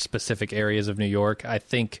for specific areas of New York. I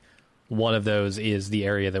think one of those is the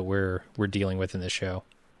area that we're dealing with in this show.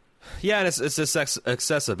 Yeah, and it's this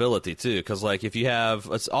accessibility too, because like if you have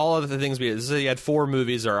all of the things, you had 4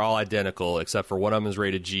 movies that are all identical, except for one of them is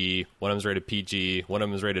rated G, one of them is rated PG, one of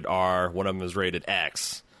them is rated R, one of them is rated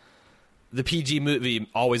X. The PG movie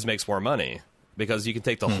always makes more money because you can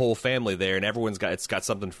take the whole family there, and it's got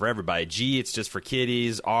something for everybody. G, it's just for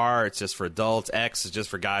kiddies. R, it's just for adults. X is just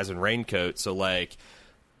for guys in raincoats. So like,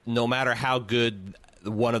 no matter how good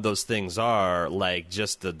one of those things are, like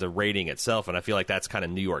just the rating itself, and I feel like that's kind of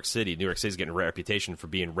New York City. New York City's getting a reputation for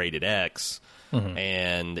being rated X,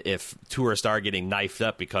 and if tourists are getting knifed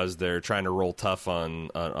up because they're trying to roll tough on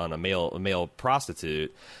a male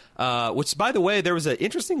prostitute, which by the way, there was an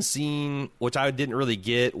interesting scene which I didn't really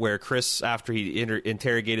get, where Chris, after he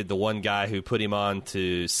interrogated the one guy who put him on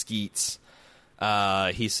to Skeets,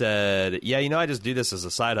 he said, "Yeah, I just do this as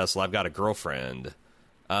a side hustle. I've got a girlfriend."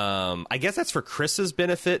 I guess that's for Chris's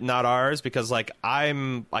benefit, not ours, because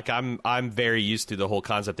I'm very used to the whole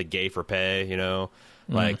concept of gay for pay,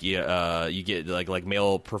 like you get like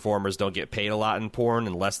male performers don't get paid a lot in porn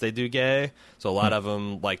unless they do gay. So a lot of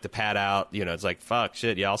them like to pad out, it's like, fuck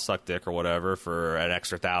shit. Yeah, I'll suck dick or whatever for an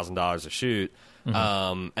extra $1,000 a shoot.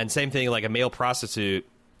 And same thing, like a male prostitute,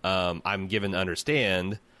 I'm given to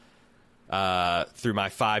understand, through my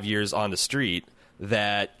 5 years on the street,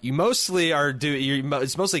 that you mostly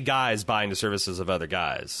it's mostly guys buying the services of other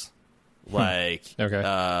guys. Like,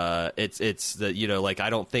 okay. It's the, like,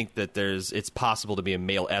 I don't think that it's possible to be a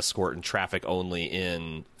male escort and traffic only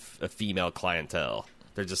in a female clientele.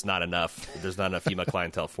 There's just not enough. There's not enough female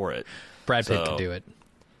clientele for it. Brad Pitt could do it.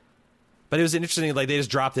 But it was interesting, like they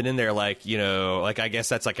just dropped it in there, like like I guess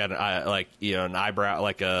that's like an eyebrow,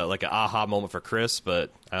 like a aha moment for Chris.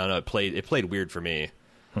 But I don't know, it played weird for me.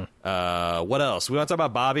 What else? We want to talk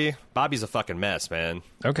about Bobby. Bobby's a fucking mess, man.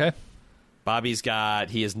 Okay.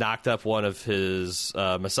 He has knocked up one of his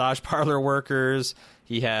massage parlor workers.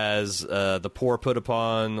 He has the poor put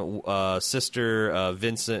upon sister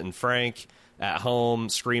Vincent and Frank at home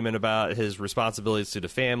screaming about his responsibilities to the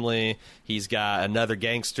family. He's got another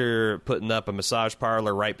gangster putting up a massage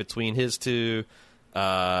parlor right between his two.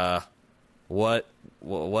 What's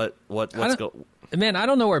going? Man, I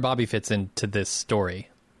don't know where Bobby fits into this story.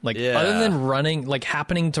 Like, other than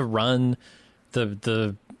happening to run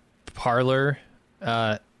the parlor,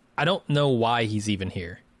 I don't know why he's even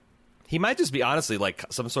here. He might just be, honestly, like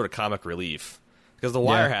some sort of comic relief. Because The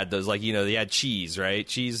Wire had those, like, they had Cheese, right?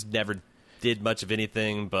 Cheese never did much of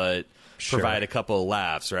anything but provide a couple of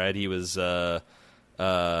laughs, right? He was,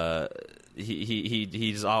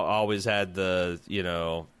 he's always had the, you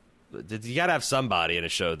gotta have somebody in a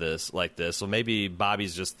show like this. So maybe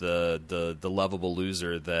Bobby's just the lovable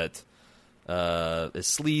loser that is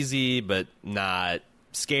sleazy but not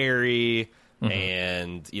scary,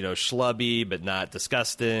 and schlubby but not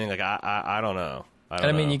disgusting. Like I don't know.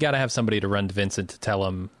 I mean, you got to have somebody to run to Vincent to tell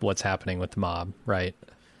him what's happening with the mob, right?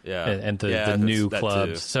 Yeah, and the new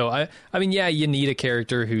clubs. So I mean, you need a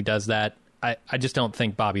character who does that. I just don't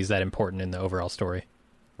think Bobby's that important in the overall story.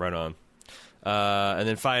 Right on. And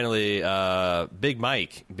then finally, Big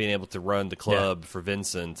Mike being able to run the club for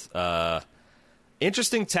Vincent.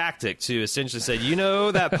 Interesting tactic to essentially say,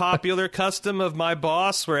 that popular custom of my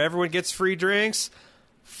boss where everyone gets free drinks?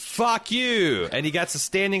 Fuck you. And he gets a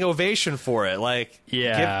standing ovation for it. Like,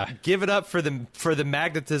 give it up for the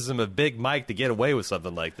magnetism of Big Mike to get away with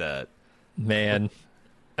something like that. Man,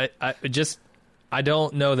 I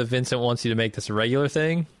don't know that Vincent wants you to make this a regular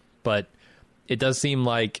thing, but it does seem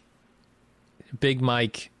like Big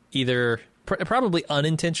Mike either probably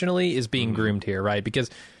unintentionally is being groomed here, right?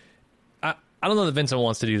 Because I don't know that Vincent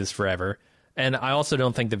wants to do this forever, and I also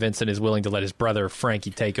don't think that Vincent is willing to let his brother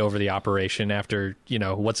Frankie take over the operation after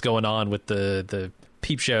what's going on with the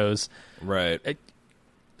peep shows, right?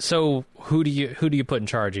 So who do you put in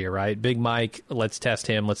charge here, right? Big Mike, let's test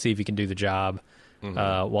him. Let's see if he can do the job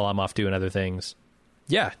while I'm off doing other things.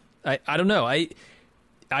 Yeah, I don't know. I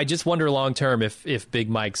just wonder long term if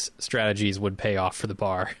Big Mike's strategies would pay off for the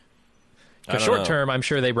bar. Short term, I'm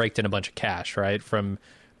sure they raked in a bunch of cash, right, from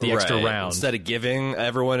the extra round. Instead of giving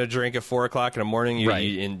everyone a drink at 4:00 in the morning,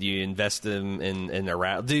 you invest them in a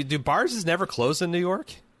round. Do bars never close in New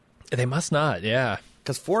York? They must not. Yeah.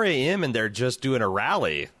 because 4 a.m. and they're just doing a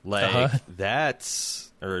rally. Like,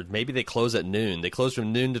 that's... Or maybe they close at noon. They close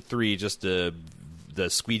from noon to 3 just to the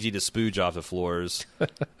squeegee to spooge off the floors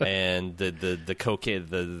and the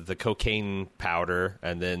cocaine powder,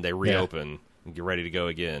 and then they reopen and get ready to go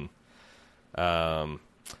again. But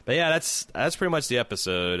yeah, that's pretty much the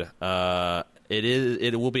episode.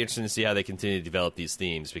 It will be interesting to see how they continue to develop these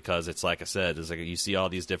themes, because it's like I said, it's like you see all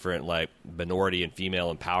these different like minority and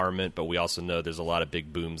female empowerment, but we also know there's a lot of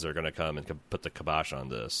big booms that are going to come and put the kibosh on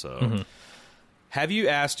this. So, have you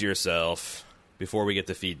asked yourself before we get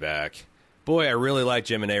the feedback? Boy, I really like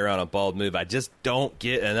Jim and Aaron on Bald Move. I just don't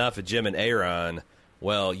get enough of Jim and Aaron.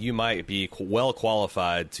 Well, you might be well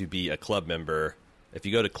qualified to be a club member. If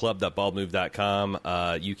you go to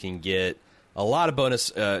club.baldmove.com, you can get a lot of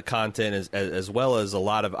bonus content as well as a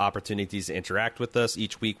lot of opportunities to interact with us.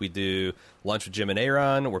 Each week we do Lunch with Jim and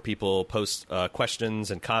Aaron, where people post questions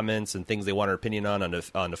and comments and things they want our opinion on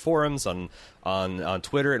the forums, on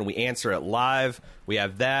Twitter, and we answer it live. We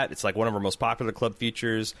have that. It's like one of our most popular club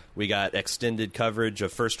features. We got extended coverage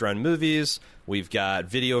of first-run movies. We've got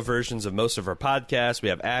video versions of most of our podcasts. We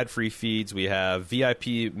have ad-free feeds. We have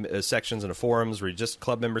VIP sections in the forums where just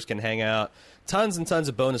club members can hang out. Tons and tons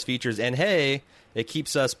of bonus features. And, hey, it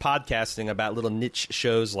keeps us podcasting about little niche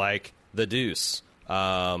shows like The Deuce.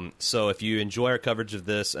 So if you enjoy our coverage of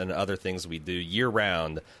this and other things we do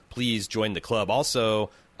year-round, please join the club.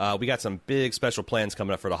 Also, we got some big special plans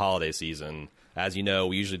coming up for the holiday season. As you know,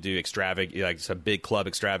 we usually do some big club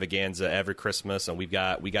extravaganza every Christmas, and we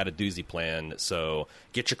got a doozy plan. So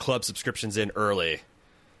get your club subscriptions in early.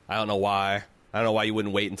 I don't know why. You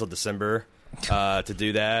wouldn't wait until December to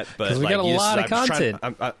do that, but we got a lot of content.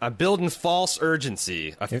 I'm building false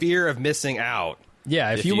urgency, a fear of missing out.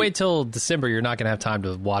 Yeah, if you wait till December, you're not going to have time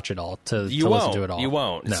to watch it all, to listen to it all. You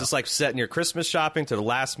won't. No. It's just like setting your Christmas shopping to the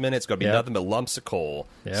last minute. It's going to be nothing but lumps of coal.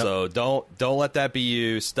 Yep. So don't let that be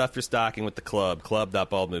you. Stuff your stocking with the club,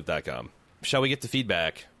 club.baldmove.com. Shall we get to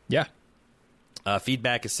feedback? Yeah.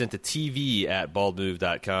 Feedback is sent to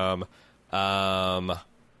tv@baldmove.com.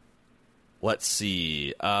 Let's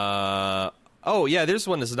see. Oh, yeah, there's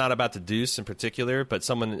one that's not about the Deuce in particular, but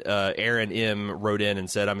someone, Aaron M., wrote in and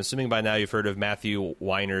said, I'm assuming by now you've heard of Matthew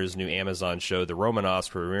Weiner's new Amazon show, The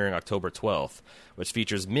Romanovs, premiering October 12th, which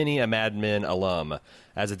features many a Mad Men alum.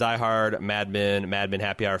 As a diehard Mad Men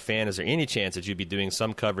Happy Hour fan, is there any chance that you'd be doing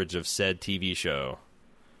some coverage of said TV show?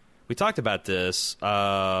 We talked about this.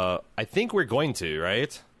 I think we're going to,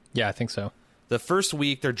 right? Yeah, I think so. The first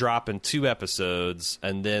week, they're dropping 2 episodes,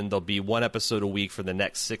 and then there'll be 1 episode a week for the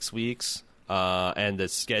next 6 weeks. And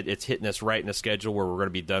it's hitting us right in a schedule where we're going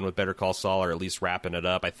to be done with Better Call Saul, or at least wrapping it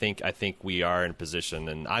up. I think we are in position,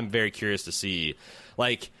 and I'm very curious to see,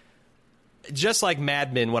 like, just like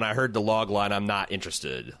Mad Men. When I heard the log line, I'm not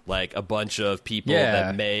interested. Like a bunch of people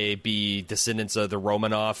that may be descendants of the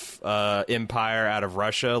Romanov empire out of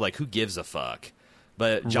Russia. Like, who gives a fuck?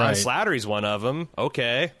 But John Slattery's one of them.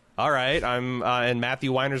 Okay, all right. And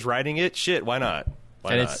Matthew Weiner's writing it. Shit, why not?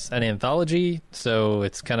 It's an anthology, so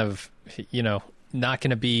it's kind of, not going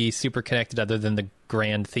to be super connected other than the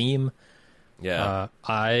grand theme. Yeah.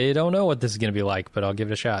 I don't know what this is going to be like, but I'll give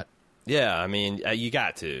it a shot. Yeah, I mean, you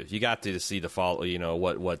got to see the fall.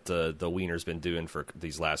 What the Wiener's been doing for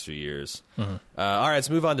these last few years. Mm-hmm. All right, let's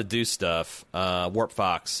move on to Deuce stuff. Warp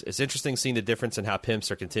Fox. It's interesting seeing the difference in how pimps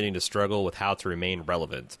are continuing to struggle with how to remain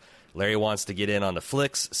relevant. Larry wants to get in on the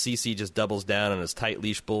flicks. CC just doubles down on his tight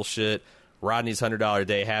leash bullshit. Rodney's $100 a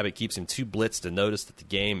day habit keeps him too blitzed to notice that the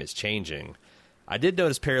game is changing. I did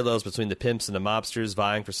notice parallels between the pimps and the mobsters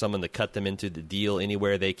vying for someone to cut them into the deal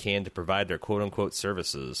anywhere they can to provide their quote-unquote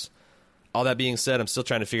services. All that being said, I'm still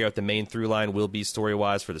trying to figure out what the main through line will be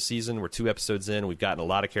story-wise for the season. We're 2 episodes in. We've gotten a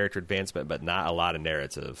lot of character advancement, but not a lot of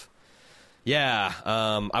narrative. Yeah,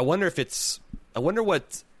 I wonder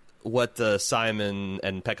what Simon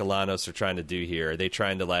and Pekalanos are trying to do here. Are they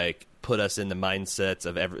trying to, like, put us in the mindsets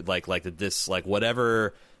of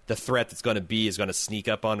whatever the threat that's going to be is going to sneak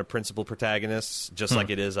up on the principal protagonists, just like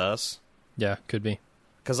it is us? Yeah, could be.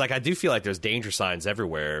 Because, like, I do feel like there's danger signs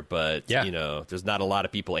everywhere, but, there's not a lot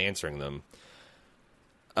of people answering them.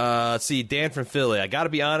 Let's see, Dan from Philly. I got to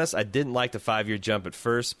be honest, I didn't like the 5-year jump at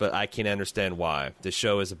first, but I can understand why. The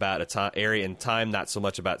show is about a area and time, not so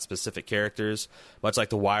much about specific characters. Much like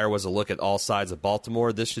The Wire was a look at all sides of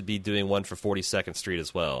Baltimore, this should be doing one for 42nd Street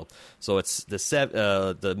as well. So it's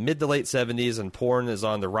the mid to late 70s, and porn is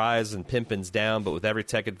on the rise and pimping's down, but with every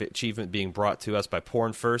tech achievement being brought to us by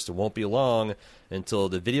porn first, it won't be long until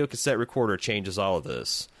the video cassette recorder changes all of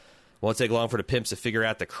this. Won't take long for the pimps to figure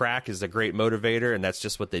out the crack is a great motivator, and that's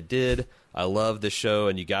just what they did. I love this show,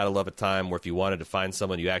 and you got to love a time where if you wanted to find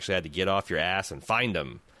someone, you actually had to get off your ass and find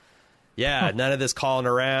them. Yeah, none of this calling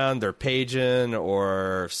around or paging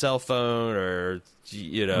or cell phone or,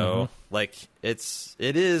 like, it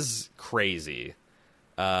is crazy.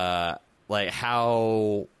 Like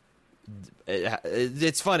how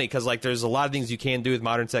it's funny because like there's a lot of things you can do with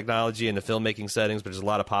modern technology in the filmmaking settings, but there's a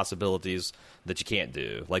lot of possibilities that you can't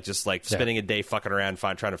do. Like just like spending a day fucking around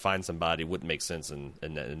trying to find somebody wouldn't make sense in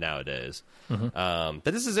nowadays. But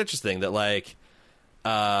this is interesting that like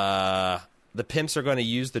the pimps are going to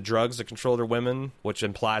use the drugs to control their women, which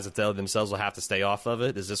implies that they themselves will have to stay off of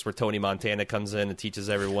it. Is this where Tony Montana comes in and teaches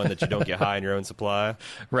everyone that you don't get high in your own supply?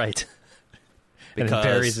 Right. Because, and then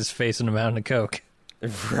buries his face in a mountain of coke.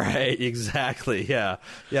 Right, exactly, yeah.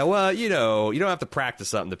 Yeah, well, you don't have to practice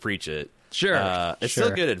something to preach it. Sure. It's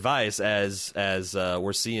still good advice as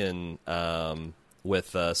we're seeing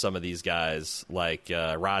with some of these guys like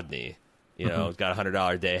Rodney. He's got a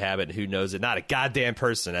 $100 a day habit, and who knows it? Not a goddamn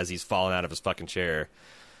person as he's falling out of his fucking chair.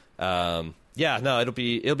 It'll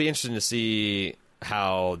be interesting to see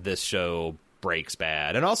how this show breaks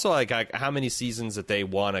bad, and also like how many seasons that they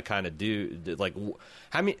want to kind of do. Like,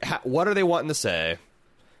 what are they wanting to say?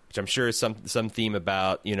 Which I'm sure is some theme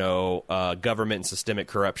about government and systemic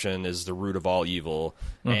corruption is the root of all evil,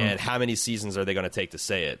 and how many seasons are they going to take to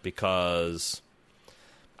say it? Because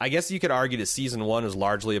I guess you could argue that season 1 was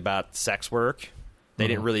largely about sex work. They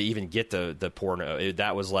didn't really even get the porno.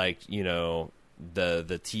 That was like,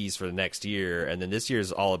 the tease for the next year. And then this year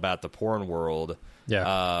is all about the porn world.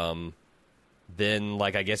 Yeah. Then,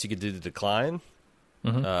 like, I guess you could do the decline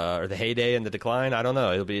or the heyday and the decline. I don't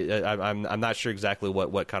know. It'll be. I'm not sure exactly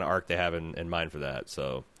what kind of arc they have in mind for that.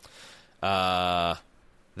 So,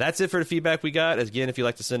 that's it for the feedback we got. Again, if you'd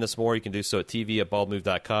like to send us more, you can do so at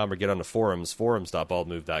tv@baldmove.com or get on the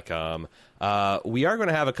forums.baldmove.com. We are going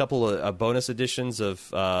to have a couple of bonus editions of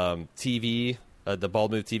TV, the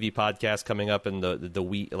Bald Move TV podcast coming up in the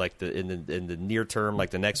week, like in the near term,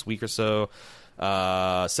 like the next week or so.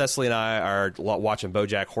 Cecily and I are watching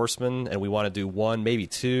BoJack Horseman, and we want to do one, maybe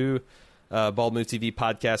two Bald Move TV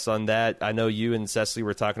podcasts on that. I know you and Cecily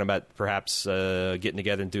were talking about perhaps getting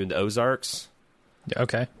together and doing the Ozarks.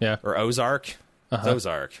 Okay, yeah. Or Ozark. It's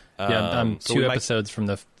Ozark. I'm two episodes from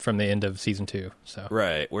the end of season 2. So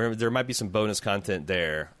right, where there might be some bonus content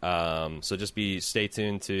there. So just stay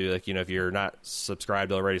tuned to, like, if you're not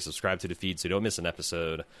subscribed already, subscribe to the feed so you don't miss an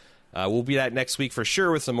episode. We'll be back next week for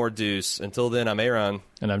sure with some more Deuce. Until then, I'm Aaron.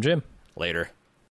 And I'm Jim. Later.